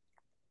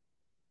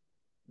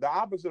 the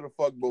opposite of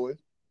fuck boys.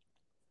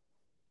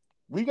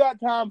 We got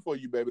time for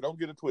you, baby. Don't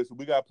get it twisted.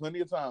 We got plenty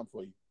of time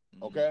for you.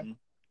 Okay?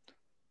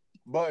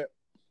 But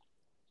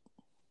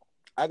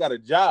I got a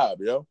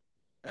job, yo.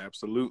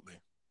 Absolutely.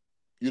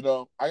 You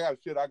know, I got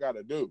shit I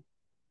gotta do.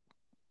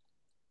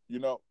 You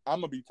know,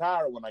 I'm gonna be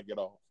tired when I get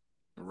off.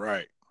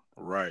 Right.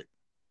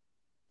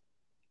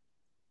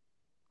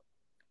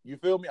 You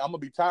feel me? I'm gonna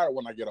be tired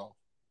when I get off.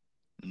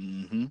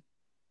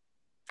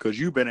 Because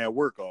you've been at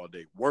work all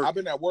day. I've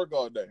been at work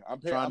all day.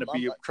 I'm trying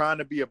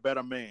to be a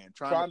better man.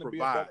 Trying to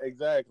provide.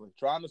 Exactly.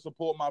 Trying to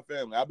support my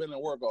family. I've been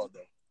at work all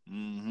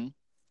day.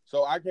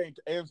 So I can't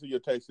answer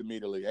your text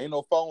immediately. Ain't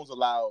no phones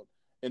allowed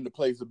in the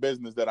place of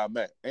business that I'm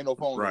at. Ain't no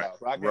phones allowed.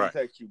 So I can't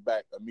text you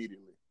back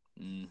immediately.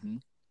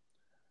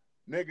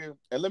 Nigga,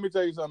 and let me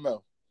tell you something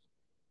else.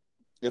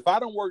 If I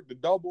don't work the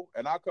double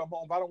and I come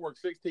home, if I don't work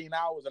 16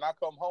 hours and I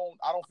come home,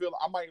 I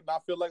might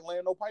not feel like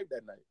laying no pipe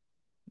that night.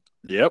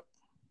 Yep.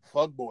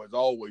 fuck boys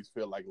always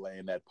feel like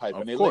laying that pipe.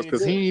 Of and they course, laying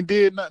because good. he ain't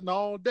did nothing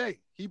all day.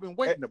 He been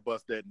waiting to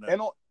bust that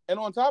nut. And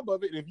on top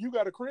of it, if you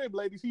got a crib,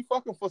 ladies, he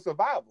fucking for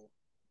survival.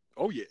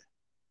 Oh yeah,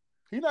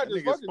 He not that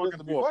just nigga's fucking just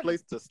to be for a fucking.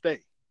 place to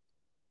stay.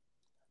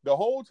 The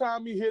whole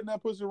time he hitting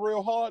that pussy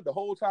real hard, the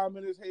whole time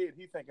in his head,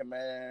 he thinking,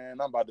 man,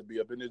 I'm about to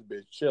be up in this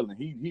bitch chilling.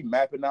 He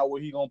mapping out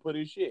where he gonna put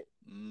his shit.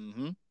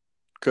 Mm-hmm.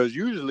 Because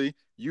usually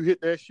you hit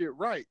that shit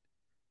right,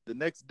 the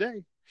next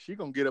day she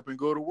gonna get up and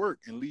go to work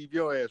and leave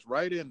your ass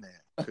right in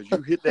there because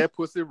you hit that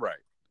pussy right.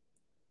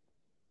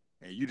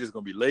 And you just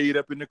gonna be laid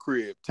up in the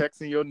crib,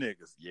 texting your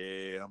niggas.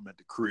 Yeah, I'm at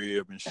the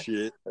crib and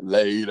shit.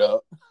 Laid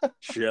up.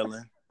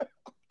 Chilling.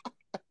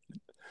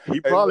 He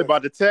probably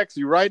about to text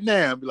you right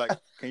now and be like,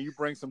 can you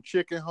bring some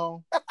chicken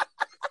home?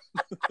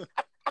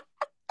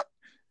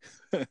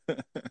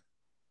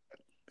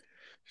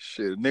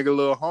 Shit, nigga a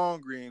little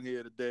hungry in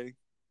here today.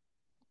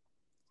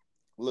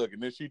 Look,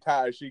 and then she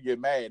tired, she get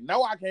mad.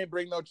 No, I can't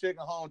bring no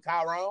chicken home,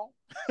 Tyrone.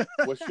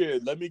 Well,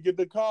 shit, let me get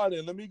the car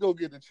then. Let me go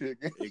get the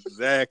chicken.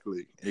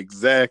 Exactly. Take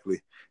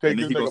And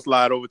then he gonna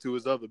slide over to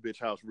his other bitch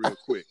house real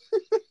quick.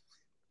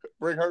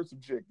 Bring her some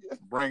chicken.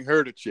 Bring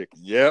her the chicken.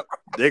 Yep.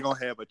 They're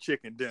gonna have a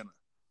chicken dinner.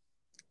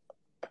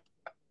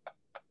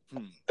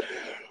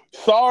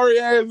 Sorry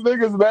ass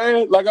niggas,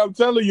 man. Like I'm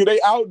telling you,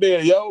 they out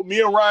there, yo.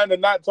 Me and Ryan are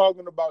not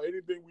talking about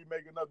anything we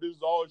making up. This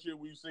is all shit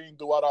we've seen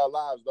throughout our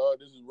lives, dog.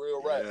 This is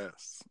real rap.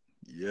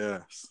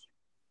 Yes.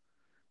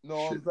 You know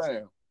what I'm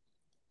saying?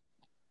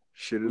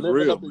 Shit is Living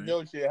real, up in man.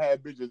 your shit,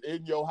 had bitches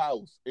in your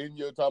house, in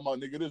your talking about,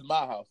 nigga, this is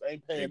my house.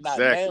 Ain't paying not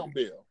damn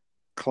bill.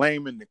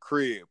 Claiming the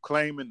crib,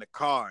 claiming the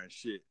car and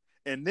shit.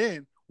 And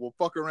then we'll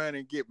fuck around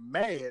and get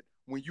mad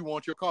when you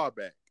want your car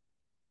back.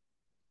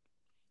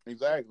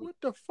 Exactly. What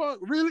the fuck?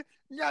 Really?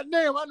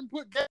 Goddamn, I done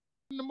put gas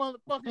in the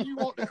motherfucker. You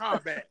want the car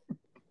back.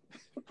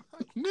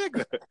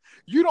 Nigga,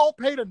 you don't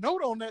pay the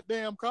note on that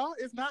damn car.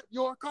 It's not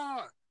your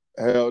car.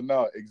 Hell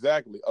no,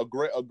 exactly. A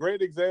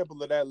great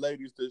example of that,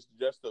 ladies,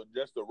 just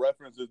to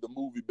reference is the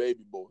movie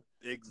Baby Boy.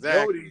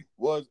 Exactly. Jody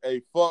was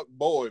a fuck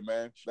boy,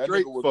 man. That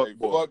Straight nigga was fuck a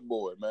boy. fuck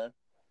boy, man.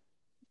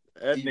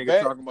 That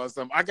nigga talking about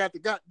something. I got the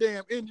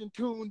goddamn engine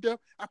tuned up.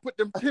 I put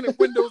them tinted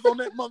windows on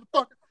that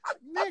motherfucker.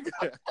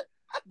 Nigga.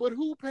 But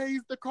who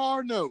pays the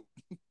car note?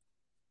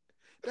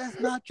 That's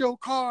not your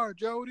car,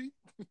 Jody.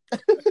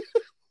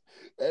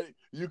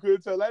 You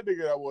couldn't tell that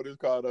nigga that was his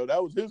car, though.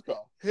 That was his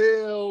car.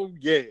 Hell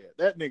yeah.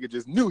 That nigga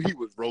just knew he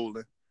was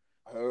rolling.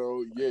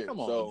 Hell yeah. Come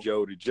on,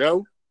 Jody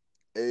Joe.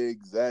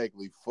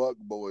 Exactly. Fuck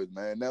boys,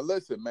 man. Now,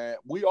 listen, man.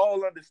 We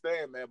all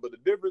understand, man, but the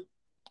difference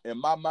in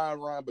my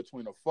mind, Ryan,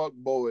 between a fuck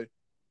boy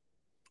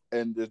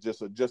and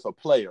just a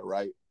player,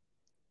 right?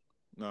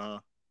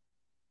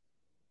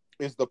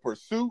 It's the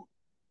pursuit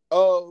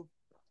of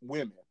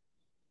women,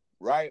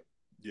 right?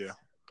 Yeah.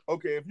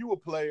 Okay, if you a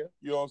player,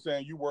 you know what I'm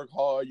saying, you work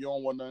hard, you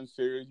don't want nothing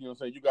serious, you know what I'm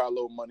saying, you got a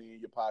little money in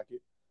your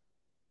pocket,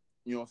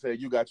 you know what I'm saying,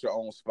 you got your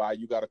own spot,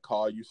 you got a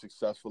car, you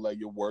successful at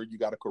your work, you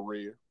got a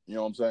career, you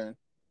know what I'm saying?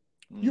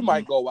 Mm-hmm. You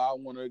might go out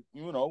and want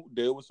to,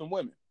 deal with some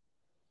women.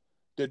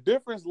 The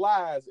difference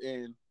lies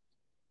in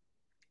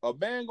a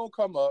man gonna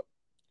come up,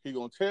 he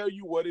gonna tell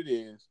you what it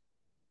is,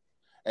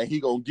 and he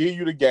gonna give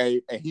you the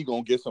game, and he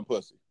gonna get some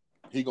pussy.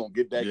 He gonna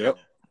get that game,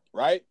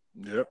 right?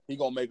 Yep. He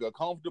gonna make her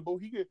comfortable.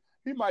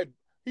 He might,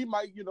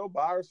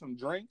 buy her some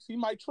drinks. He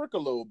might trick a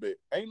little bit.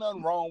 Ain't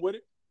nothing wrong with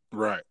it.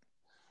 Right.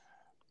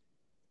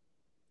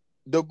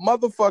 The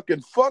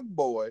motherfucking fuck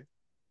boy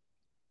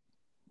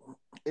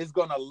is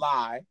gonna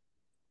lie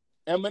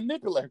and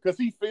manipulate her because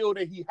he feel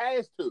that he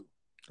has to.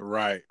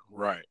 Right.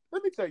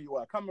 Let me tell you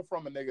what, coming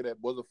from a nigga that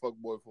was a fuck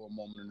boy for a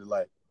moment in his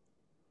life,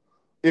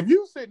 if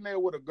you sitting there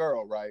with a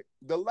girl, right,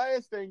 the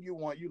last thing you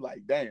want, you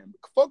like, damn,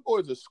 fuck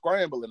boys are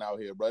scrambling out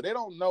here, bro. They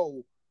don't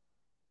know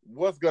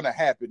what's gonna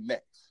happen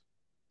next.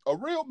 A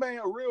real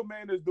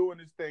man is doing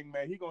this thing,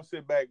 man. He gonna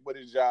sit back with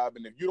his job,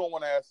 and if you don't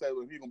want to have sex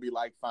with him, he gonna be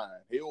like, fine.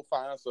 He'll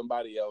find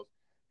somebody else.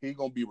 He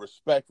gonna be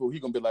respectful.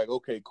 He gonna be like,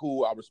 okay,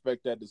 cool. I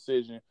respect that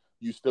decision.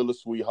 You still a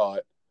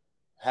sweetheart.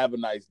 Have a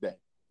nice day.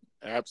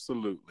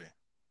 Absolutely.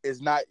 It's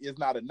not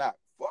a knock.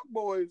 Fuck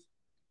boys,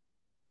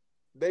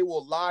 they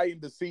will lie and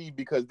deceive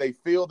because they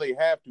feel they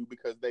have to,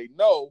 because they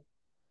know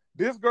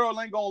this girl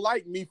ain't gonna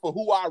like me for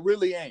who I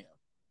really am.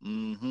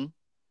 Mm-hmm.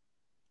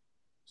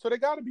 So they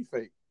gotta be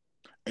fake.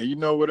 And you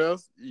know what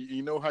else?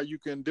 You know how you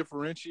can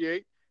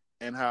differentiate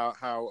and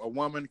how a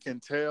woman can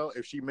tell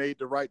if she made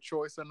the right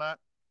choice or not?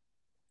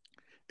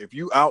 If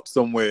you out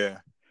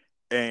somewhere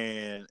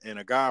and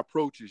a guy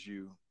approaches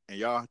you and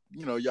y'all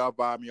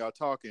vibing, y'all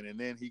talking, and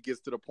then he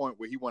gets to the point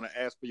where he want to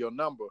ask for your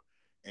number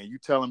and you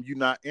tell him you're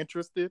not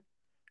interested,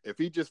 if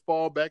he just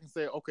fall back and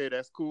say, okay,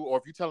 that's cool, or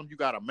if you tell him you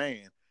got a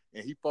man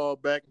and he fall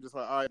back and just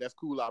like, all right, that's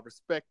cool, I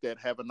respect that,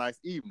 have a nice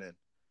evening,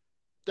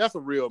 that's a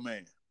real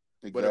man.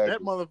 Exactly. But if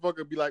that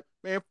motherfucker be like,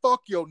 man,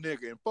 fuck your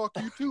nigga and fuck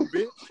you too,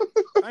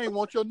 bitch. I ain't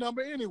want your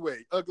number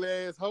anyway, ugly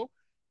ass hoe.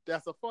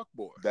 That's a fuck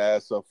boy.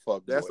 That's a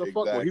fuck boy. Fuck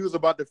boy. He was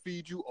about to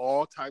feed you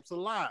all types of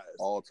lies.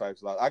 All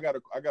types of lies. I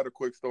got a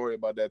quick story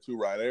about that too,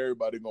 right?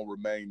 Everybody gonna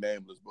remain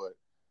nameless,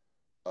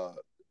 but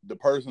the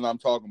person I'm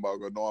talking about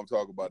gonna know I'm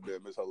talking about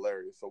them. It's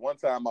hilarious. So one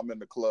time I'm in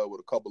the club with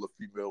a couple of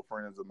female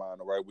friends of mine.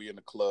 All right, we in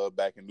the club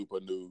back in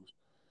Newport News.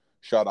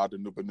 Shout out to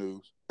Newport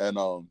News. And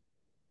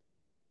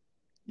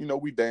you know,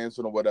 we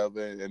dancing or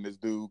whatever, and this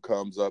dude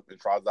comes up and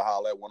tries to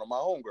holler at one of my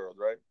homegirls,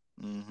 right?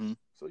 Mm-hmm.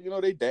 So, you know,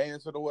 they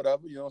dancing or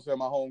whatever. You know what I'm saying?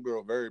 My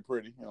homegirl very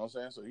pretty. You know what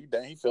I'm saying? So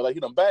he feel like he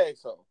done bagged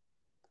something.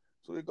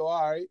 So we go,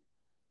 all right.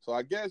 So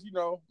I guess, you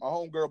know, my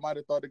homegirl might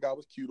have thought the guy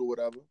was cute or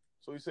whatever.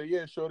 So he said,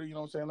 yeah, shorty, you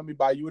know what I'm saying? Let me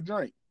buy you a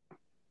drink.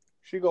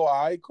 She go,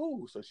 all right,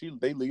 cool. So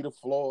they leave the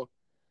floor.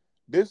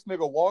 This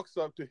nigga walks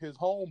up to his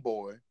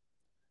homeboy,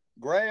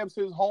 grabs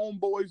his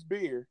homeboy's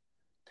beer,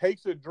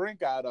 takes a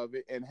drink out of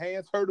it, and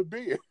hands her the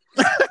beer.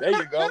 There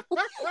you go.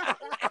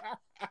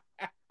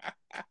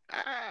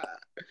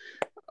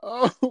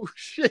 Oh,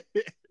 shit.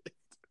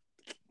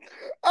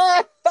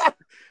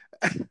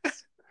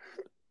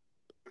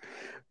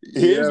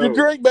 Here's your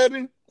drink,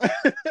 baby.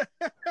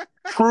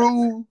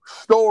 True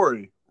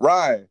story.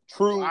 Ryan,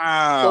 true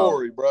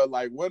story, bro.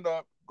 Like, went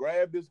up,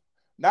 grabbed this,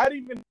 not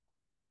even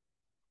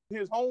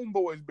his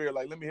homeboy's beer.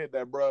 Like, let me hit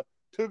that, bro.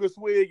 Took a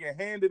swig and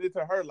handed it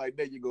to her. Like,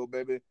 there you go,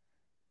 baby.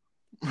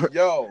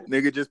 Yo.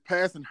 Nigga just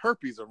passing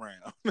herpes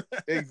around.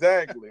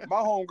 Exactly. My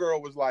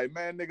homegirl was like,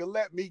 man, nigga,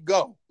 let me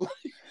go.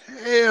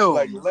 Hell.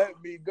 Like, let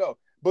me go.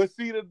 But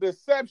see the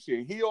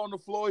deception. He on the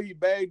floor, he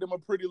bagged him a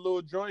pretty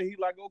little joint. He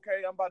like,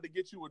 okay, I'm about to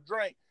get you a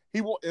drink.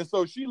 And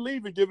so she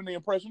leaving, giving the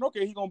impression,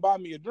 okay, he gonna buy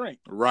me a drink.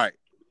 Right.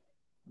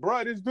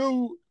 Bro, this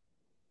dude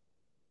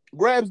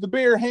grabs the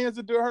beer, hands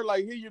it to her,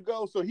 like, here you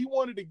go. So he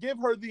wanted to give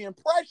her the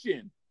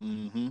impression.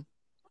 Mm-hmm.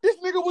 This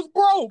nigga was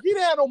broke. He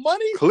didn't have no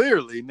money.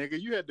 Clearly, nigga,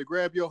 you had to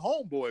grab your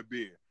homeboy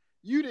beer.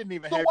 You didn't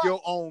even have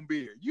your own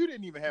beer. You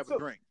didn't even have a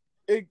drink.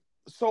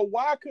 So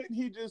why couldn't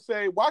he just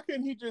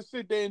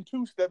sit there and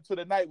two-step till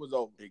the night was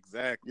over?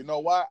 Exactly. You know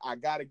why? I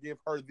got to give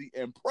her the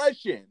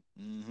impression.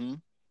 Mm-hmm.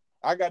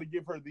 I got to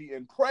give her the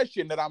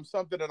impression that I'm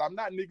something that I'm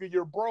not, nigga,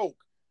 you're broke.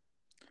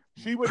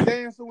 She was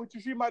dancing with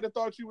you. She might have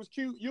thought you was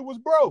cute. You was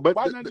broke. But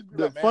why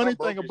the funny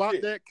thing about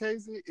that,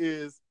 Casey,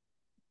 is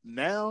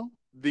now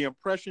the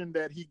impression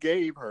that he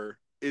gave her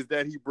is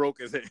that he broke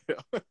as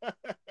hell.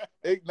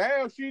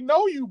 Now she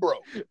know you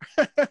broke.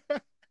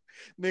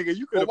 Nigga,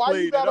 you could have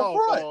played it off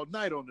all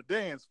night on the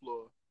dance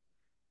floor.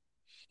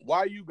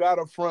 Why you got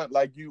a front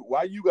like you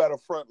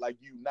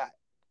not?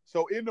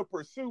 So in the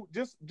pursuit,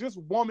 just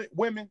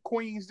women,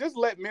 queens, just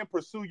let men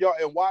pursue y'all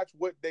and watch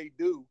what they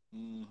do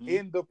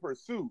in the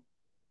pursuit.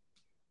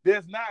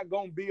 There's not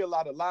gonna be a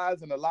lot of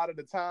lies, and a lot of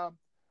the time,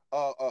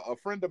 a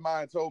friend of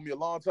mine told me a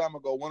long time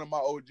ago, one of my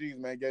OGs,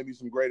 man, gave me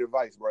some great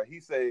advice, bro. He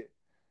said,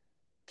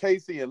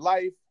 Casey, in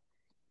life,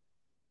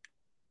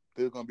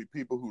 there's going to be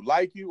people who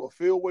like you or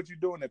feel what you're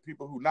doing and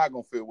people who not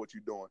going to feel what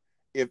you're doing.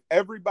 If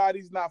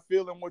everybody's not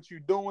feeling what you're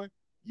doing,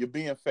 you're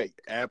being fake.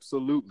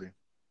 Absolutely.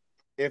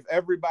 If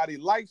everybody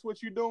likes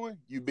what you're doing,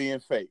 you're being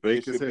fake.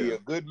 It should be a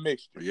good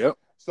mixture. Yep.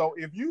 So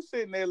if you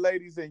sitting there,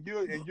 ladies, and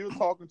you're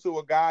talking to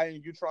a guy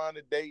and you're trying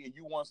to date and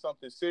you want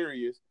something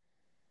serious,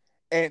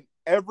 and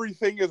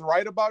everything is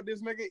right about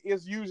this nigga,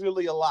 it's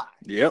usually a lie.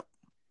 Yep.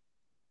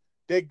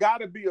 There got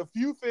to be a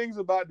few things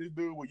about this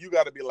dude where you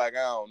got to be like,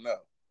 I don't know.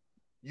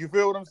 You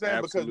feel what I'm saying?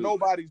 Absolutely. Because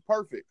nobody's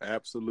perfect.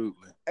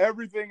 Absolutely.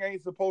 Everything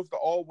ain't supposed to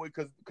always,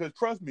 because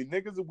trust me,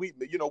 niggas,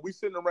 we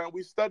sitting around,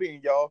 we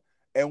studying y'all,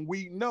 and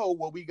we know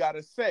what we got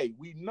to say.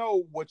 We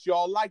know what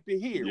y'all like to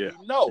hear. Yeah.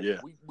 We know. Yeah.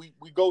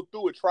 We go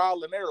through a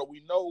trial and error.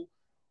 We know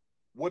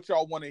what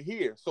y'all want to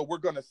hear. So we're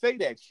going to say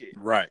that shit.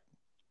 Right.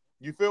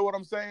 You feel what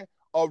I'm saying?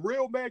 A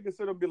real man can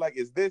sit and be like,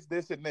 is this,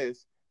 and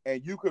this?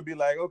 And you could be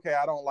like, okay,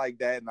 I don't like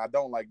that, and I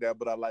don't like that,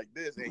 but I like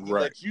this. And he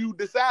lets you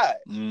decide.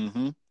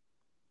 Mm-hmm.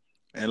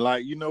 And,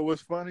 like, you know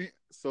what's funny?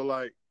 So,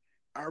 like,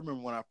 I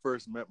remember when I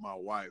first met my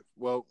wife.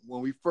 Well,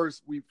 when we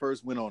first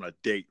went on a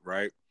date,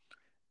 right?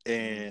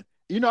 And,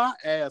 you know, I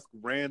ask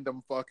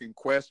random fucking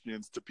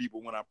questions to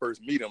people when I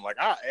first meet them. Like,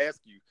 I ask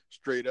you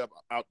straight up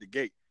out the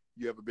gate,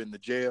 you ever been to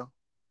jail?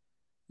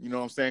 You know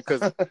what I'm saying?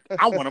 Because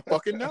I want to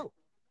fucking know.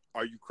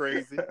 Are you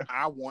crazy?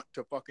 I want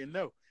to fucking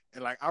know.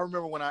 And, like, I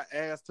remember when I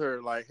asked her,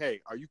 like,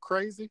 hey, are you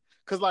crazy?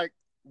 Because, like,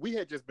 we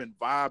had just been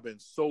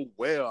vibing so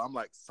well. I'm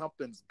like,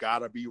 something's got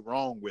to be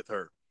wrong with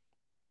her.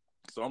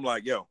 So I'm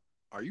like, yo,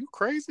 are you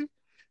crazy?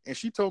 And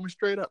she told me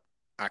straight up,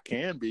 I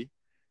can be.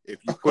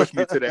 If you push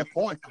me to that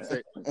point, I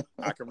say,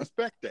 I can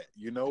respect that.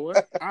 You know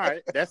what? All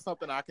right, that's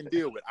something I can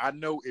deal with. I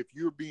know if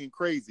you're being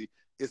crazy,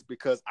 it's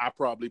because I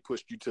probably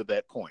pushed you to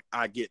that point.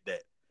 I get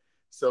that.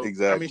 So,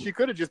 exactly. I mean, she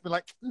could have just been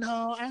like,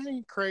 no, I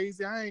ain't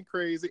crazy.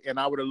 And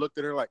I would have looked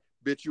at her like,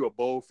 bitch, you a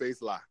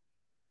bold-faced lie.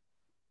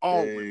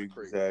 All women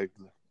crazy.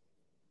 Exactly.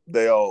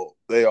 They all,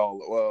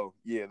 well,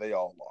 yeah, they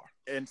all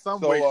are. In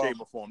some way, shape,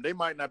 or form. They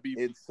might not be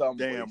in some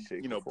damn, way,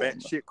 shape,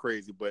 batshit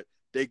crazy, but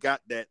they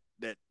got that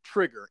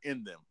trigger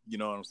in them. You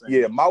know what I'm saying?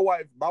 Yeah, my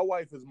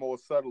wife is more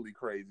subtly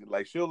crazy.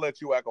 Like, she'll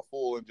let you act a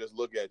fool and just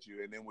look at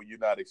you, and then when you're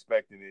not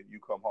expecting it, you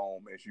come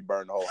home and she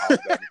burned the whole house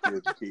down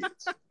and killed your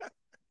kids.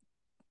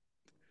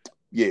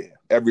 Yeah,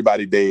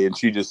 everybody dead, and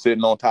she just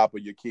sitting on top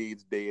of your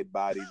kids' dead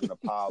bodies in a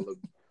pile of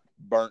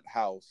burnt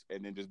house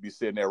and then just be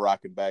sitting there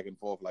rocking back and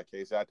forth like,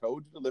 Casey, I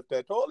told you to lift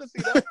that toilet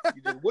seat up.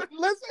 You just wouldn't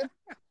listen.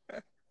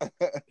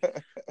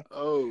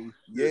 Oh,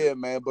 yeah,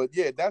 man. But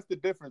yeah, that's the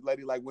difference,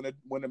 lady. Like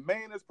when a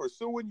man is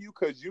pursuing you,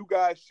 because you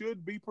guys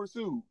should be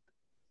pursued,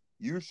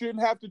 you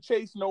shouldn't have to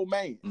chase no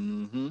man.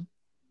 Mm-hmm.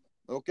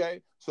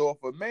 Okay? So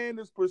if a man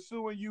is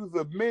pursuing you,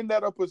 the men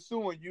that are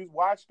pursuing you,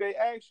 watch their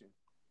action.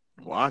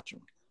 Watch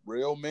them.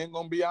 Real men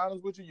gonna be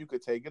honest with you. You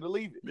could take it or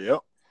leave it. Yep.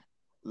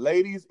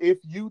 Ladies, if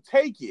you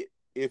take it,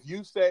 if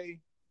you say,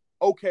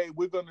 okay,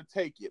 we're gonna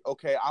take it.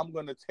 Okay, I'm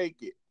gonna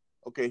take it.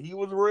 Okay, he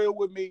was real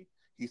with me.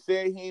 He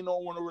said he ain't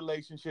don't want a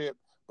relationship,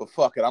 but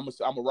fuck it, I'm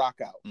a rock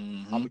out.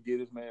 Mm-hmm. I'm gonna give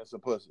this man some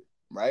pussy,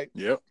 right?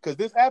 Yep. Because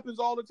this happens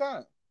all the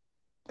time.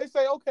 They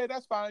say, okay,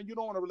 that's fine. You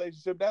don't want a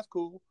relationship. That's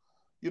cool.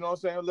 You know what I'm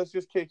saying? Let's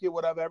just kick it,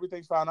 whatever.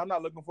 Everything's fine. I'm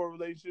not looking for a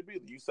relationship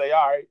either. You say,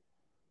 all right,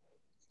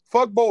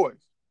 fuck boys.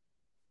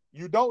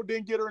 You don't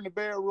then get her in the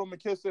bedroom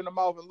and kiss her in the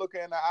mouth and look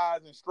her in the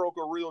eyes and stroke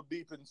her real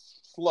deep and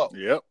slow.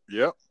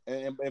 Yep.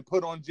 And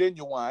put on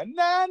Genuine.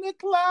 9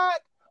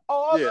 o'clock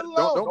all alone.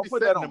 Don't be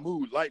put setting that on the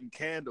mood, lighting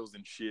candles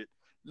and shit.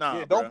 Nah,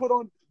 yeah, don't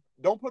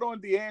put on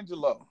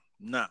D'Angelo.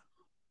 Nah.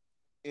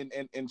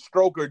 And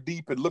stroke her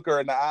deep and look her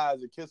in the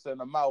eyes and kiss her in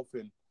the mouth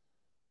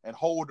and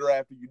hold her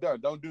after you're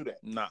done. Don't do that.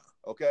 Nah.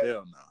 Okay?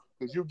 Hell no.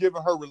 Because you're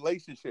giving her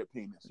relationship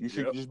penis. You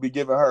should just be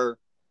giving her,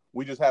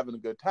 we just having a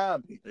good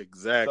time penis.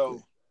 Exactly.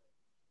 So,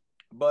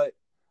 but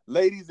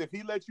ladies, if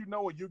he lets you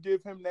know and you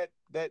give him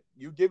that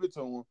you give it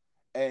to him,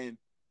 and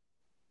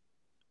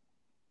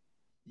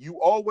you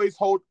always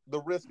hold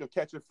the risk of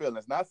catching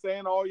feelings. Not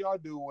saying all y'all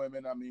do,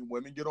 women. I mean,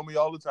 women get on me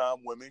all the time.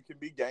 Women can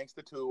be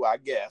gangster too, I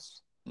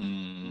guess.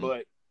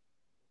 But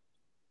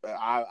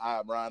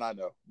Ryan, I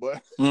know.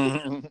 But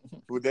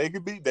but they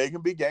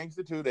can be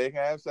gangster too. They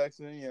can have sex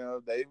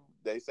and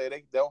they say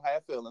they don't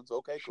have feelings.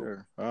 Okay, cool.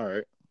 Sure. All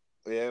right.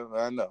 Yeah,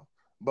 I know.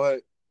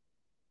 But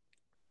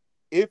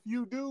if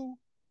you do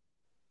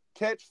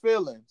catch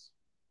feelings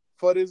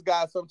for this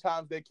guy,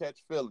 sometimes they catch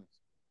feelings.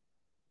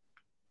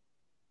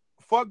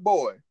 Fuck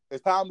boy,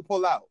 it's time to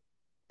pull out.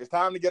 It's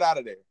time to get out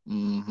of there.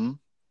 Mm-hmm.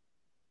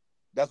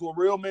 That's what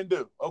real men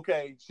do.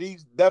 Okay,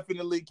 she's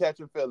definitely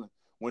catching feelings.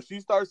 When she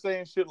starts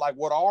saying shit like,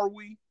 what are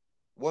we?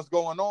 What's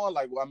going on?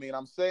 Like, I mean,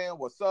 I'm saying,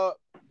 what's up?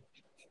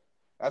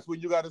 That's when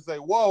you got to say,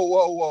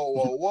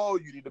 whoa,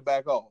 you need to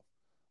back off.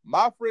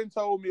 My friend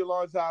told me a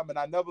long time, and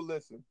I never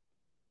listened.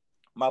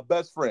 My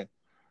best friend.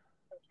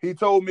 He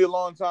told me a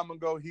long time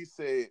ago, he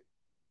said,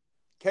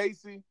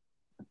 Casey,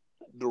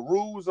 the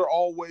rules are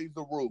always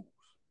the rules.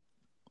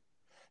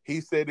 He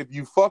said, if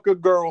you fuck a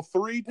girl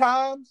 3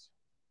 times,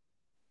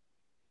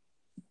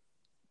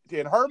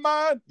 in her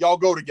mind, y'all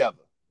go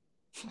together.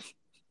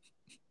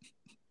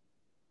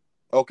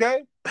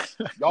 Okay?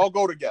 Y'all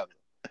go together.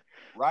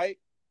 Right?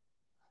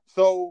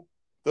 So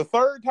the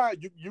third time,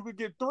 you could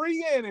get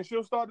 3 in and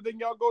she'll start to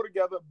think y'all go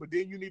together, but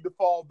then you need to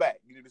fall back.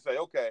 You need to say,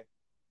 okay,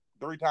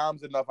 3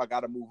 times enough, I got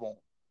to move on.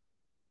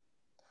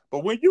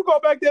 But when you go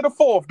back there the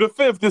 4th, the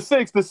 5th, the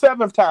 6th, the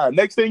 7th time,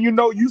 next thing you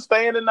know, you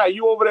staying the night.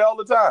 You over there all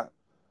the time.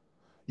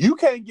 You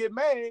can't get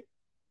mad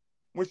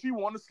when she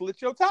want to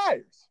slit your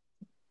tires.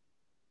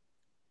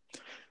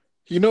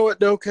 You know what,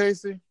 though,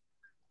 Casey?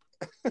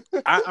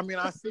 I mean,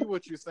 I see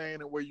what you're saying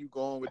and where you're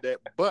going with that.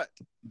 But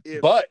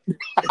if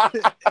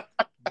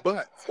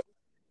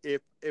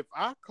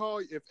I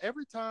call you, if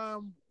every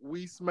time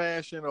we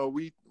smashing or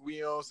we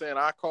you know what I'm saying,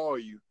 I call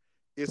you,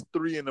 it's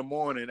 3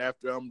 a.m.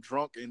 after I'm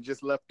drunk and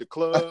just left the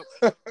club.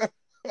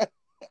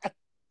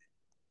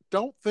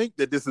 Don't think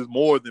that this is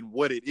more than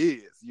what it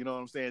is. You know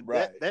what I'm saying?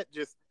 Right. That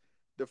just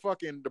the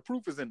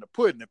proof is in the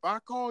pudding. If I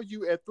call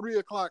you at 3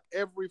 o'clock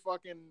every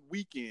fucking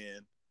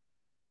weekend,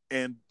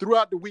 and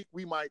throughout the week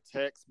we might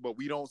text, but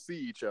we don't see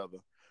each other.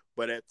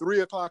 But at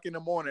 3 o'clock in the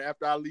morning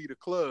after I leave the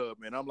club,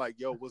 and I'm like,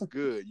 "Yo, what's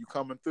good? You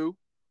coming through?"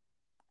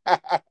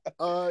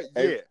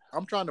 Yeah,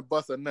 I'm trying to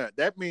bust a nut.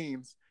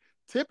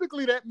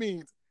 Typically that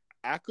means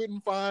I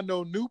couldn't find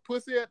no new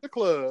pussy at the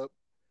club.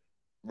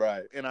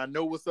 Right. And I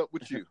know what's up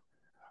with you.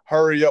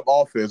 Hurry up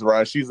offense,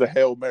 right? She's a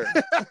Hail Mary.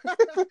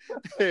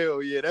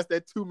 Hell yeah, that's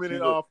that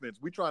 2-minute offense.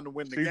 We trying to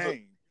win the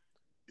game.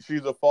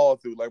 She's a fall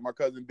through. Like my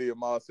cousin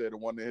Diamond said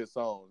in one of his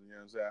songs. You know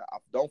what I'm saying? I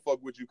don't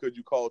fuck with you because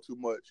you call too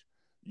much.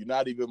 You're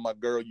not even my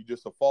girl. You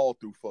just a fall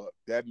through fuck.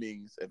 That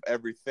means if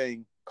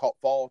everything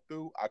fall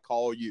through, I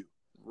call you.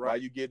 Right. Why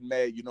you getting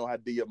mad? You know how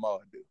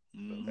Diamond do.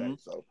 Mm-hmm. Okay,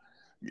 so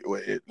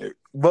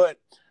but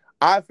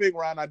I think,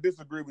 Ryan, I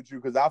disagree with you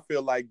because I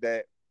feel like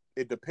that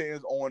it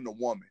depends on the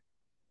woman.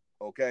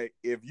 Okay,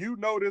 if you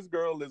know this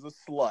girl is a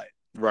slut,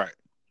 right,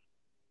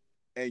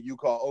 and you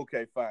call,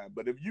 okay, fine.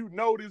 But if you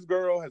know this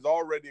girl has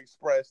already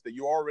expressed that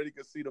you already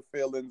can see the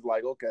feelings,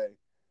 like, okay,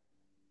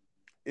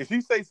 if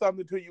she say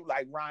something to you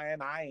like,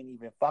 Ryan, I ain't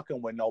even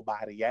fucking with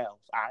nobody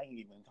else. I ain't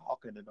even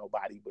talking to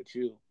nobody but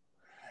you.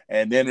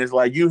 And then it's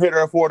like you hit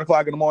her at 4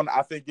 o'clock in the morning.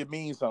 I think it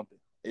means something.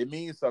 It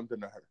means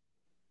something to her.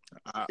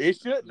 It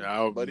shouldn't,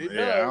 but it does.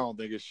 I don't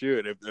think it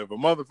should. If a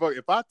motherfucker,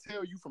 if I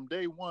tell you from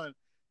day one,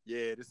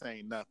 yeah, this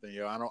ain't nothing,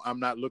 yo. I'm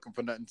not looking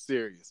for nothing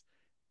serious.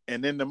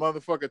 And then the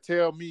motherfucker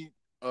tell me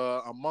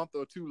a month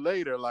or two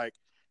later, like,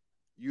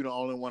 you the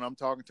only one I'm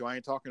talking to. I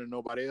ain't talking to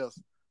nobody else.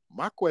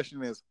 My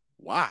question is,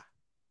 why?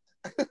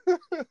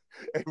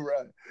 Hey,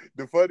 right.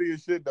 The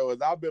funniest shit though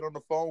is I've been on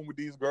the phone with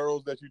these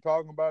girls that you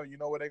talking about. And you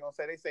know what they gonna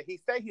say? They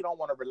say he don't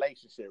want a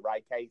relationship,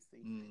 right,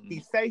 Casey?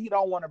 He say he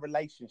don't want a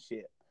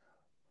relationship,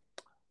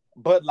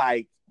 but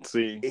like,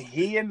 see,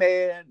 he in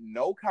there,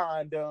 no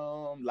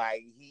condom,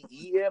 like he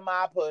eating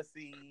my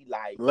pussy,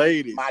 like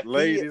ladies,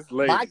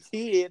 my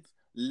kids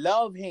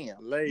love him.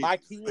 Ladies. My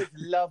kids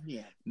love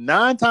him.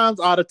 9 times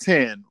out of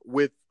 10,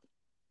 with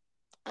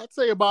I'd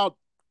say about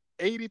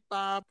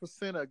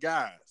 85% of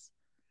guys,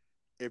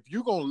 if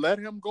you're gonna let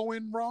him go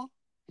in raw,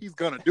 he's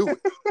gonna do it.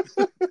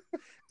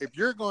 If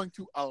you're going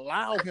to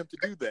allow him to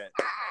do that,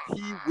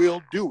 he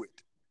will do it.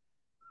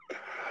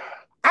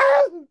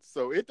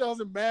 So it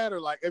doesn't matter.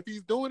 Like, if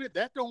he's doing it,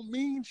 that don't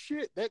mean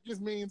shit. That just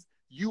means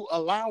you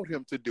allowed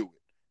him to do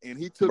it, and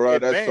he took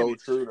advantage. That's so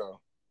true though.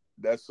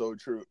 That's so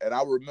true. And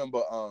I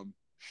remember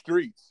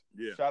Streets.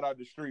 Yeah. Shout out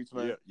to Streets,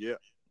 man. Yeah.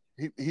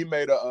 He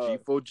made a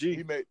G4G.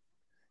 He made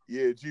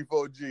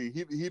G4G.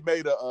 He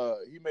made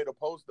a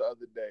post the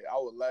other day. I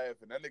was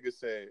laughing. That nigga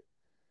said,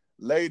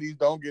 "Ladies,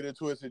 don't get it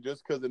twisted.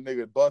 Just because a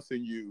nigga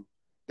busting you,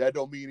 that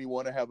don't mean he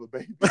want to have a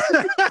baby."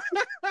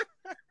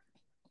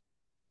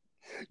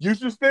 You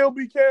should still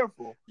be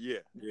careful. Yeah.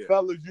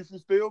 Fellas, you should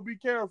still be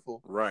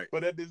careful. Right.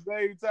 But at the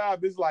same time,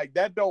 it's like,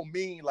 that don't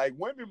mean, like,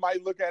 women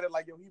might look at it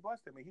like, yo, he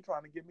busted me. He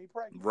trying to get me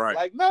pregnant. Right.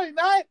 Like, no, he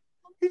not.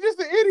 He's just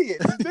an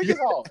idiot. His dick is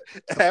hard.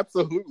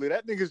 Absolutely.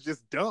 That nigga's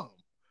just dumb.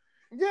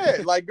 Yeah,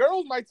 like,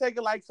 girls might take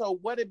it like, so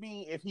what it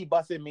mean if he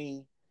busted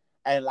me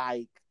and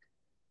like,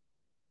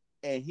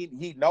 and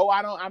he know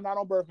I'm not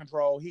on birth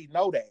control. He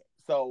know that.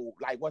 So,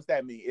 like, what's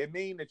that mean? It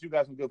mean that you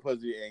got some good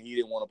pussy and he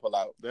didn't want to pull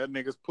out. That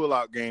nigga's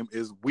pull-out game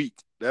is weak.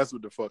 That's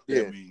what the fuck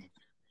that mean.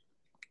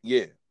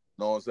 Yeah.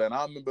 Know what I'm saying?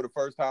 I remember the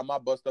first time I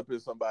bust up in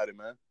somebody,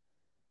 man.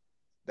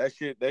 That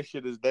shit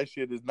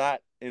is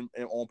not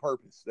on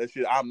purpose. That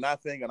shit, I'm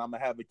not thinking I'm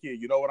gonna have a kid.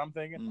 You know what I'm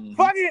thinking? Mm-hmm.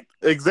 Fuck it.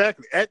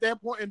 Exactly. At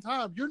that point in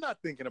time, you're not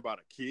thinking about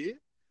a kid.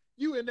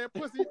 You in that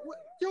pussy.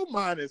 Your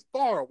mind is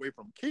far away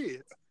from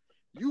kids.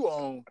 You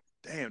on,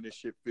 damn, this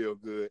shit feel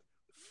good.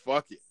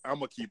 Fuck it. I'm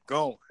gonna keep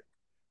going.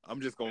 I'm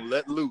just gonna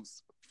let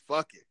loose.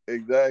 Fuck it.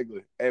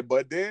 Exactly.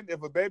 But then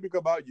if a baby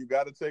come out, you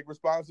gotta take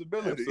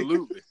responsibility.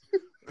 Absolutely.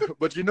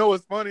 But you know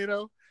what's funny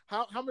though?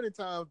 How many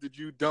times did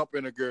you dump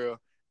in a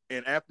girl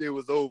and after it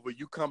was over,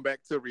 you come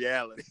back to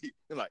reality?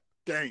 You're like,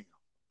 damn,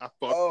 I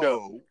fucked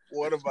up.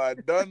 What have I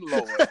done,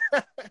 Lord?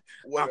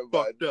 What have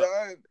I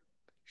done?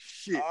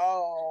 Shit.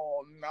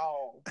 Oh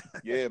no.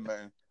 Yeah,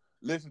 man.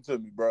 Listen to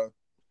me, bro.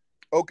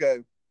 Okay.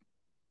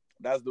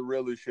 That's the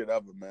realest shit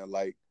ever, man.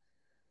 Like,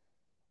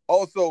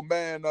 also,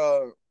 man,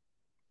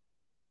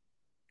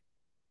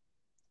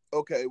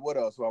 okay, what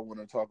else do I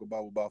want to talk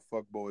about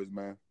fuckboys,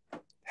 man?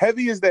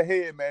 Heavy is the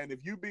head, man.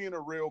 If you being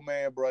a real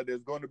man, bro,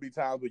 there's going to be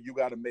times where you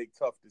got to make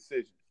tough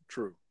decisions.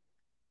 True.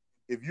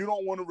 If you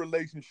don't want a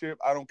relationship,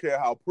 I don't care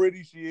how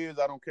pretty she is.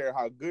 I don't care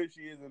how good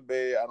she is in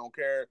bed. I don't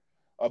care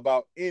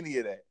about any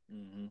of that.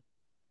 Mm-hmm.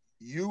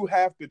 You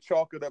have to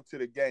chalk it up to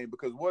the game,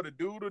 because what a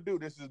dude will do,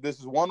 this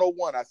is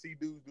 101. I see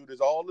dudes do this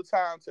all the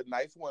time to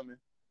nice women.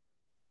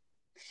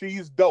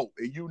 She's dope,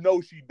 and you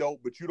know she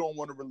dope, but you don't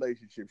want a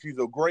relationship. She's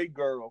a great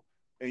girl,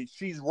 and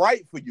she's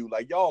right for you.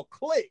 Like, y'all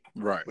click.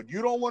 Right. But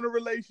you don't want a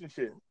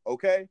relationship,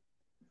 okay?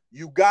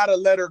 You gotta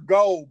let her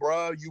go,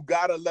 bro. You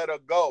gotta let her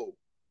go.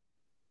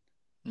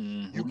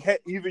 Mm-hmm. You can't,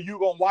 either you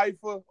gonna wife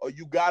her or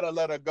you gotta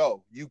let her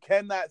go. You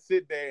cannot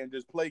sit there and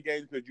just play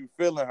games because you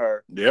feeling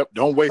her. Yep.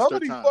 Don't waste Some their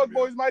time. Some of these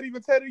fuckboys might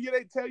even tell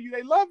you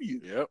they love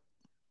you. Yep.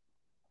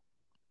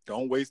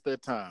 Don't waste their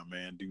time,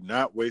 man. Do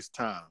not waste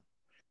time.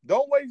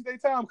 Don't waste their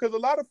time, because a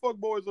lot of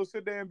fuckboys will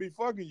sit there and be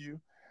fucking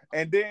you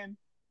and then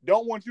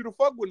don't want you to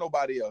fuck with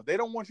nobody else. They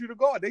don't want you to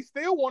go. They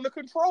still want to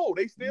control.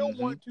 They still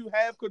want to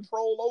have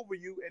control over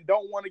you and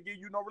don't want to give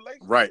you no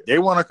relationship. Right. They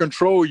want to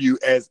control you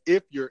as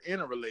if you're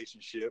in a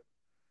relationship,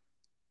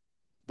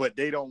 but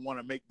they don't want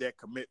to make that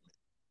commitment.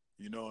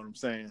 You know what I'm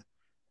saying?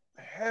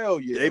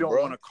 Hell yeah. They don't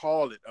want to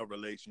call it a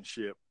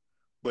relationship,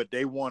 but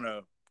they want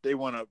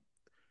to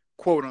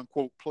quote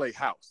unquote play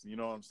house. You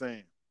know what I'm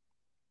saying?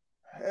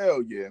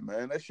 Hell yeah,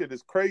 man. That shit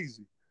is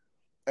crazy.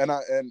 And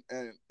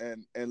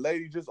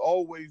lady, just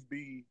always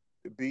be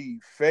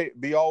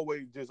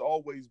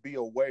always be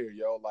aware,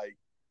 yo. Like,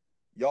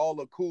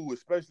 y'all are cool,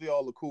 especially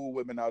all the cool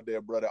women out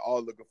there, brother,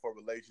 all looking for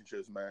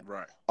relationships, man.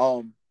 Right.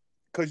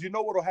 Cause you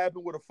know what'll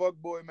happen with a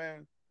fuckboy,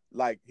 man?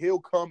 Like, he'll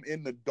come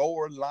in the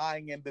door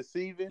lying and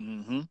deceiving.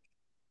 Mm-hmm.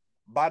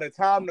 By the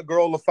time the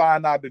girl will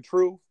find out the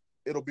truth,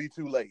 it'll be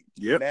too late.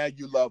 Yep. Now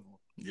you love him.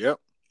 Yep.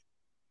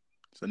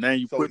 So now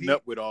you're putting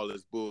up with all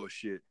this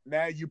bullshit.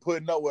 Now you're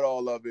putting up with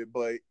all of it,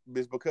 but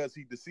it's because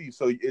he deceived.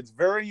 So it's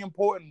very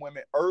important,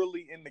 women,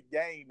 early in the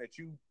game that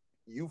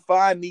you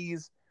find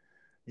these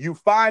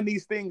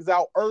things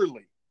out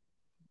early.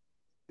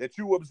 That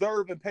you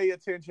observe and pay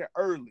attention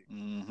early.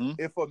 Mm-hmm.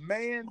 If a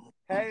man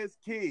has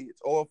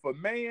kids, or if a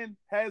man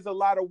has a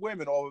lot of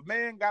women, or if a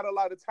man got a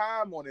lot of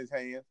time on his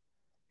hands,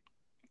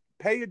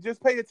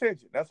 just pay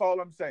attention. That's all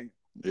I'm saying.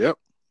 Yep.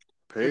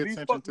 Pay These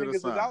attention fuck to the niggas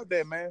is signs. out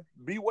there, man.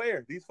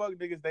 Beware. These fuck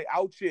niggas, they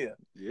out here.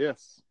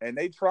 Yes. And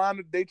they trying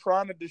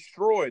to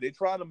destroy. They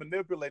trying to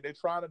manipulate. They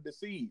trying to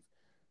deceive.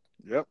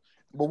 Yep.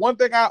 But one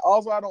thing I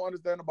don't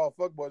understand about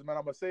fuckboys, man,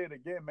 I'm gonna say it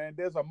again, man.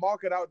 There's a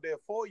market out there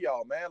for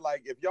y'all, man.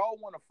 Like if y'all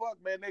want to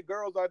fuck, man, there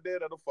girls out there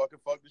that'll fucking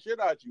fuck the shit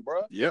out you,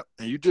 bro. Yep.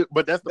 And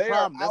but that's the They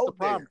problem. are That's the out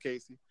problem, there.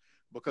 Casey.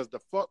 Because the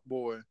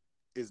fuckboy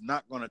is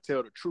not gonna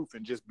tell the truth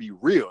and just be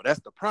real.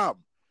 That's the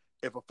problem.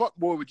 If a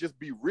fuckboy would just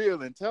be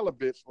real and tell a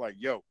bitch like,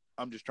 yo,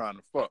 I'm just trying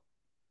to fuck.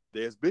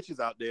 There's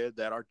bitches out there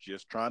that are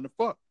just trying to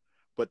fuck.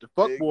 But the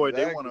fuckboy,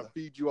 they want to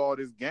feed you all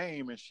this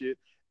game and shit.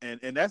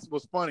 And that's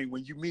what's funny.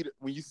 When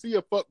you see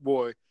a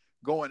fuckboy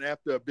going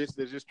after a bitch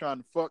that's just trying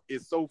to fuck,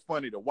 it's so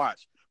funny to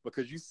watch.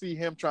 Because you see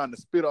him trying to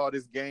spit all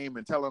this game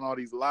and telling all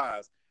these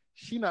lies.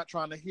 She not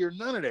trying to hear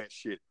none of that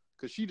shit.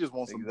 Because she just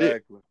wants some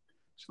dick.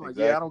 She's like,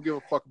 yeah, I don't give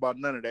a fuck about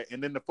none of that.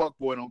 And then the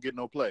fuckboy don't get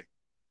no play.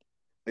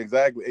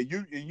 Exactly.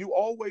 And you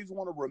always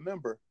want to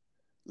remember,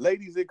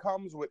 ladies, it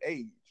comes with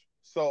age.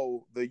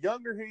 So the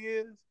younger he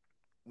is,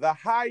 the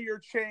higher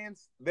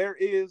chance there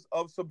is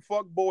of some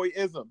fuckboy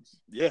isms.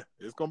 Yeah,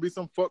 it's gonna be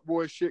some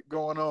fuckboy shit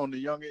going on. The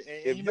younger,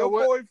 and if you know your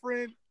what?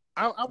 boyfriend,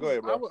 I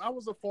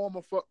was a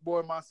former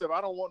fuckboy myself.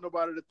 I don't want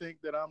nobody to think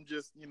that I'm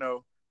just,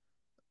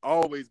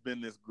 always been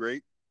this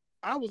great.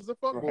 I was a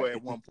fuckboy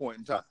at one point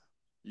in time.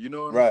 You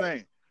know what I'm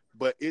saying?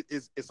 But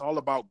it's all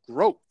about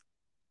growth.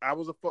 I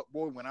was a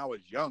fuckboy when I was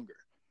younger.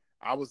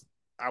 I was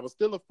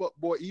still a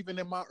fuckboy even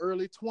in my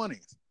early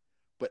 20s.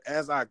 But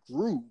as I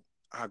grew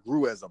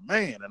as a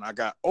man and I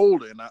got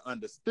older and I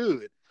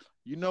understood,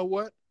 you know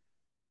what?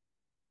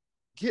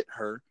 Get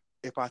her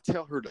if I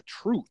tell her the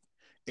truth.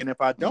 And if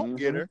I don't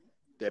get her,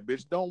 that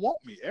bitch don't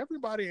want me.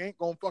 Everybody ain't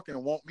gonna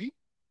fucking want me.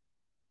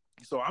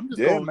 So I'm just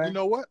going, you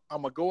know what?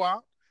 I'm gonna go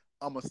out.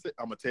 I'm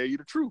gonna tell you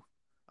the truth.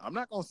 I'm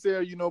not gonna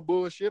sell you no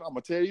bullshit. I'm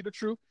gonna tell you the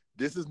truth.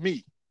 This is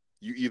me.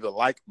 You either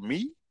like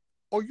me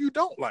or you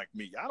don't like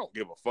me. I don't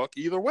give a fuck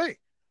either way.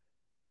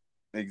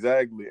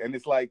 Exactly. And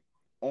it's like,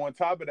 on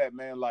top of that,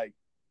 man, like,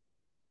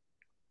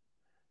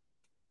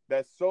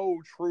 that's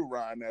so true,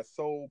 Ryan. That's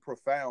so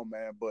profound,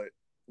 man. But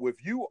with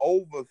you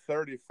over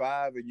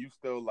 35 and you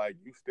still lying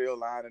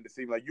and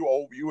deceiving, like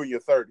you in your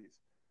 30s.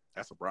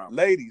 That's a problem.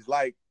 Ladies,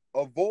 like,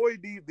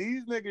 avoid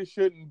these niggas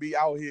shouldn't be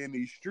out here in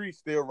these streets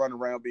still running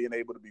around being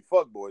able to be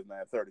fuckboys,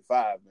 man.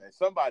 35, man.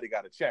 Somebody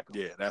got to check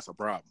them. Yeah, that's a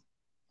problem.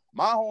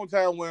 My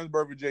hometown,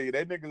 Williamsburg, Virginia,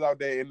 they niggas out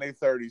there in their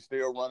 30s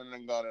still running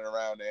and gunning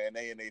around there, and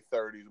they in their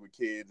 30s with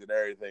kids and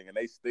everything, and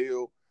they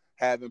still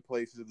having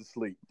places to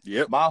sleep.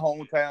 Yep. My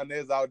hometown,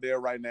 there's out there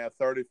right now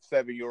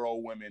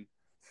 37-year-old women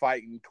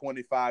fighting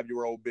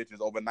 25-year-old bitches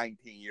over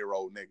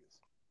 19-year-old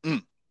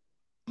niggas.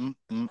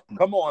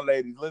 Come on,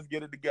 ladies. Let's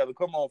get it together.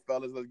 Come on,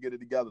 fellas. Let's get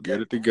it together.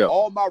 Get it together.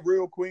 All my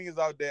real queens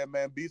out there,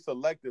 man, be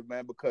selective,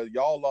 man, because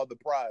y'all are the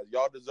prize.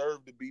 Y'all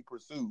deserve to be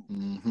pursued.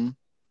 Mm-hmm.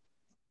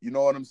 You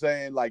know what I'm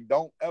saying? Like,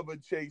 don't ever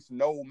chase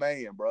no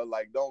man, bro.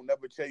 Like, don't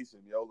never chase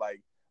him, yo.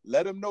 Like,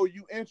 let him know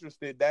you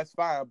interested. That's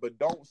fine, but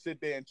don't sit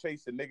there and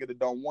chase a nigga that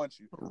don't want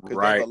you. Because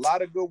there's a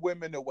lot of good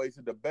women that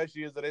wasted the best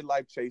years of their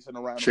life chasing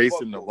around.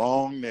 Chasing the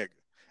wrong nigga.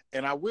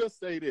 And I will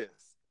say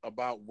this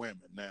about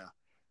women now.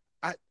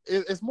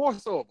 It's more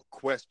so of a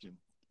question,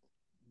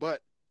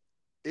 but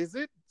is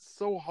it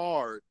so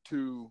hard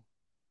to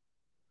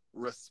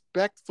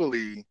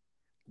respectfully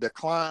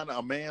decline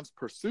a man's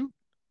pursuit?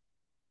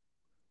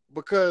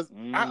 Because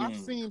I've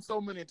seen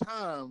so many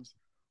times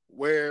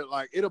where,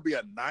 like, it'll be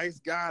a nice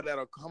guy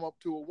that'll come up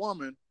to a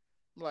woman,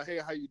 I'm like,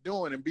 hey, how you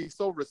doing? And be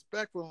so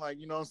respectful, like,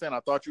 you know what I'm saying? I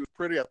thought you was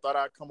pretty. I thought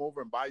I'd come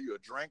over and buy you a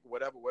drink,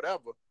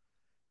 whatever.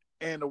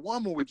 And the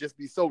woman would just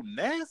be so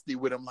nasty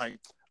with him, like,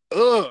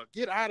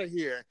 get out of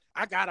here.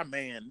 I got a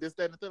man. This,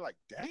 that, and the thing. Like,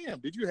 damn,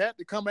 did you have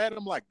to come at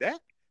him like that?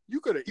 You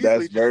could have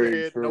easily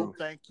just said, no,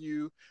 thank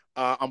you.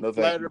 I'm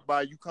flattered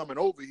by you coming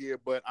over here,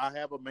 but I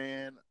have a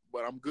man,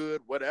 but I'm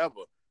good,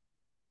 whatever.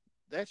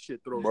 That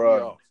shit throws me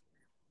off.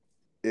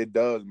 It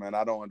does, man.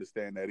 I don't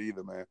understand that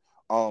either, man.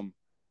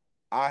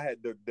 I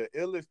had the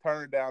illest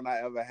turn down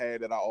I ever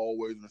had that I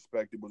always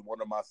respected was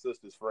one of my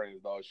sister's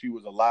friends, dog. She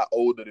was a lot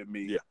older than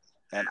me. Yeah.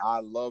 And I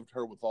loved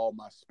her with all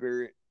my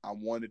spirit. I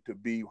wanted to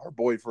be her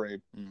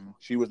boyfriend. Mm-hmm.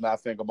 She was not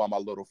thinking about my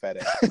little fat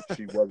ass.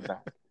 She was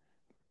not.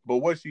 But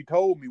what she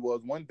told me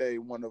was one day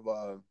one of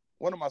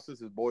my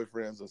sister's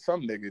boyfriends or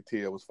some nigga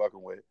Tia was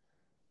fucking with,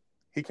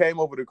 he came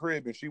over the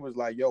crib and she was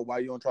like, yo, why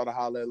you don't try to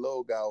holler at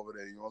little guy over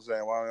there? You know what I'm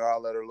saying? Why don't you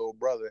holler at her little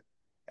brother?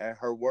 And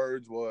her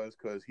words was,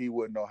 because he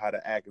wouldn't know how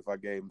to act if I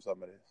gave him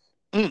some of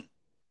this.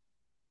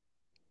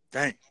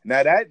 Dang.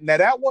 Now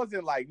that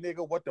wasn't like,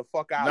 nigga, what the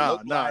fuck I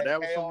look like? That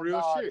was some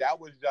real shit. That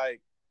was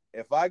like,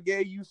 if I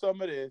gave you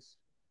some of this,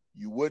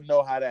 you wouldn't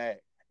know how to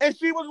act. And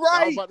she was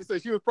right. I was about to say,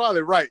 she was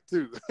probably right,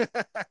 too.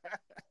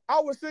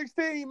 I was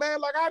 16,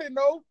 man. Like, I didn't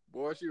know.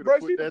 Boy, she would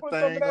have put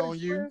that thing on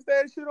you.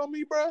 That shit on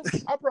me, bro.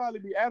 I'd probably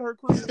be at her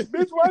crib.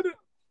 Bitch, why did...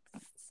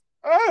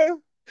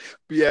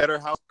 Be at her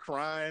house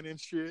crying and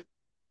shit.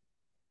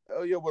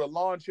 Oh, yeah, with a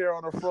lawn chair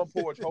on her front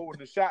porch holding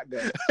the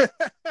shotgun.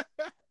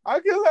 I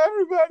kill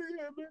everybody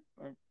here,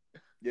 man.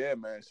 Yeah,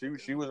 man.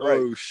 She was right.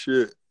 Oh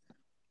shit.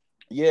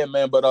 Yeah,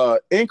 man.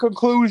 But in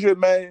conclusion,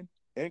 man,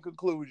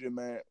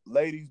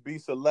 ladies, be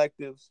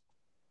selective.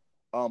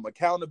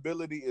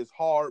 Accountability is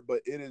hard,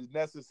 but it is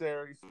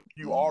necessary.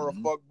 You are a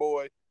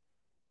fuckboy.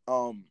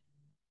 For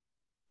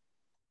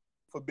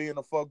being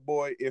a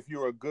fuckboy, if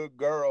you're a good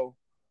girl,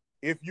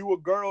 if you a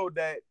girl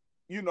that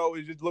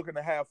is just looking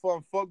to have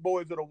fun,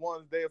 fuckboys are the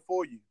ones there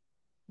for you.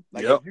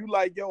 Like if you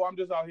like, yo, I'm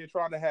just out here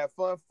trying to have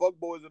fun,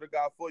 fuckboys are the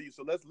guy for you.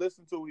 So let's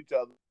listen to each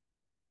other,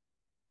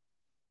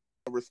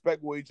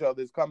 respect where each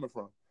other is coming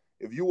from.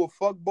 If you a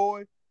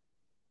fuckboy,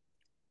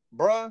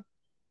 bruh,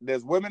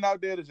 there's women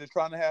out there that's just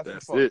trying to have some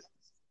fun. It.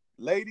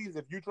 Ladies,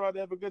 if you try to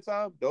have a good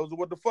time, those are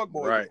what the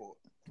fuckboys are for.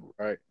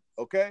 Right.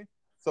 Okay?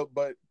 So,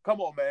 but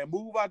come on, man,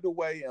 move out the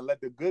way and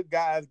let the good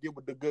guys get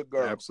with the good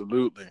girls.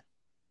 Absolutely.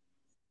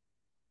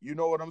 You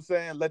know what I'm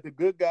saying? Let the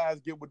good guys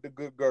get with the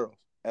good girls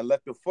and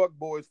let the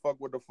fuckboys fuck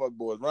with the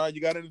fuckboys. Ryan,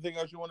 you got anything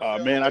else you want to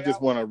say? Man, I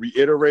just want to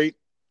reiterate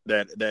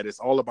that it's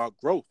all about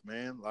growth,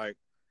 man. Like,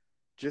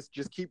 just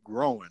keep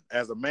growing.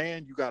 As a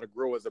man, you got to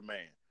grow as a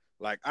man.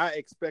 Like, I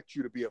expect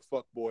you to be a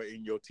fuckboy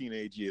in your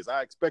teenage years.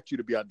 I expect you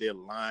to be out there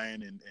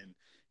lying and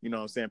you know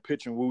what I'm saying,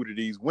 pitch and woo to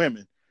these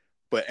women.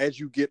 But as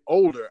you get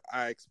older,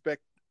 I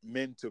expect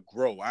men to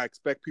grow. I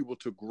expect people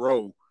to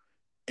grow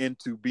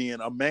into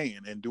being a man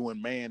and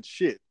doing man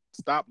shit.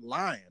 Stop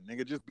lying,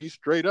 nigga. Just be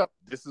straight up.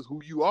 This is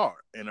who you are.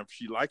 And if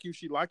she like you,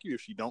 she like you.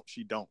 If she don't,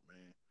 she don't,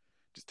 man.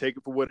 Just take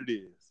it for what it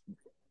is.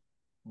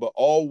 But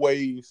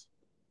always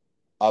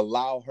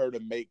allow her to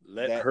make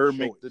make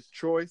the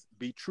choice.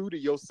 Be true to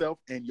yourself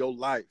and your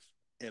life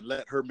and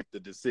let her make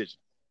the decision.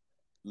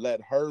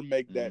 Let her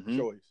make that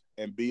choice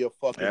and be a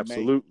fucking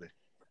Absolutely. Man.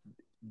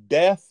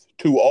 Death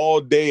to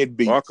all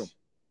deadbeats. Welcome.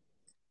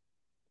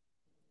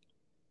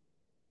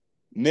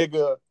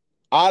 Nigga,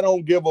 I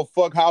don't give a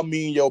fuck how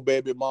mean your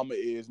baby mama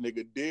is,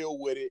 nigga. Deal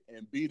with it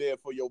and be there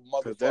for your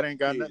motherfucking that ain't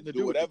got kids. Nothing to do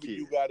with whatever the kid.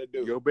 You gotta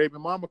do. Your baby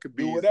mama could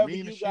be as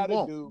mean as she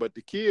want, but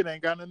the kid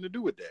ain't got nothing to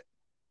do with that.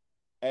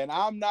 And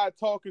I'm not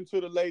talking to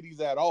the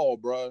ladies at all,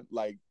 bro.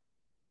 Like,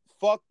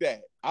 fuck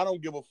that. I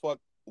don't give a fuck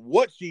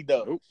what she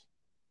does. Nope.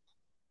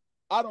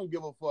 I don't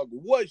give a fuck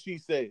what she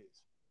says.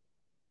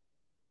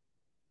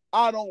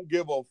 I don't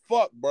give a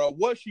fuck, bro,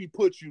 what she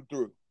puts you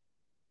through.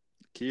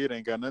 Kid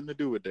ain't got nothing to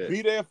do with that.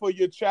 Be there for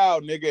your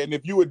child, nigga. And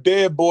if you a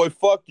dead boy,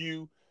 fuck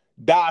you.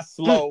 Die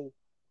slow.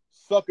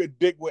 Suck a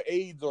dick with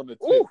AIDS on the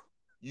tip. Ooh.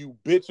 You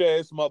bitch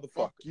ass motherfucker.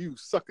 Fuck you,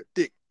 suck a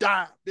dick.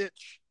 Die,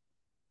 bitch.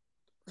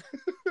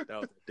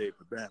 That was David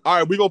Banner. All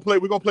right, we're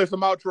gonna play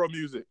some outro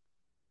music.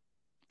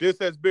 This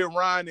has been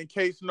Ryan in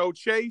Case No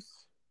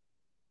Chase.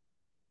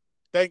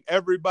 Thank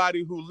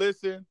everybody who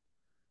listened.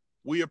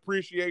 We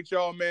appreciate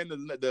y'all, man.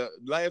 The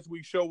last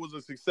week's show was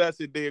a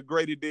success. It did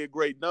great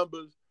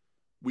numbers.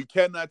 We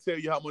cannot tell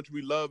you how much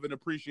we love and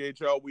appreciate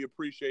y'all. We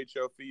appreciate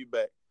your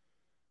feedback.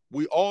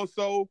 We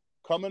also,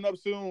 coming up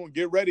soon,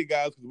 get ready,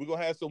 guys, because we're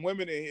going to have some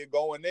women in here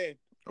going in.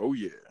 Oh,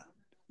 yeah.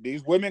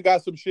 These women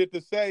got some shit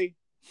to say.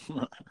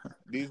 My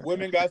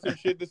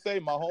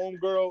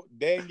homegirl,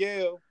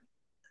 Danielle,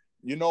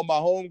 my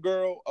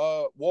homegirl,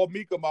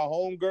 Walmika, my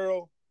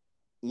homegirl,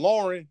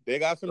 Lauren, they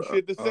got some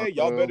shit to say.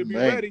 Y'all better be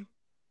ready.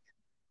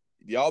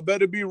 Y'all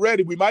better be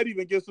ready. We might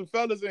even get some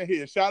fellas in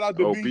here. Shout out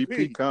to BP.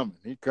 BP coming.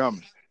 He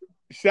coming.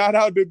 Shout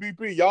out to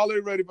BP. Y'all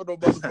ain't ready for no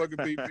motherfucking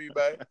BP,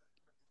 man.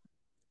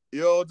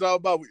 You know what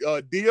I'm talking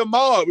about?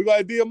 DMR. We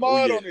got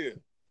DMR on here.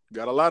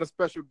 Got a lot of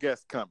special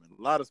guests coming.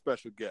 A lot of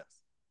special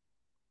guests.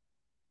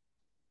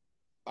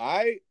 All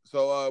right.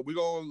 So we're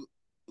going to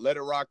let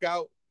it rock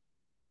out.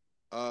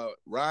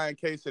 Ryan,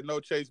 Case, and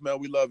No Chase, man.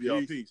 We love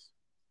y'all. Peace.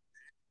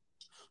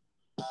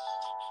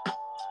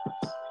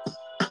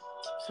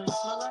 So you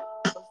smell like?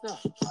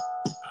 What's that?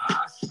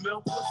 I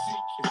smell pussy.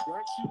 Is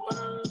that you?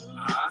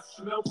 I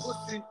smell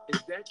pussy.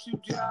 Is that you,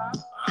 job?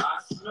 I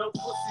smell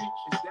pussy.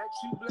 Is that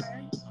you,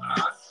 Blaine?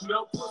 I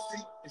smell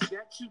pussy. Is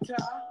that you, Ty?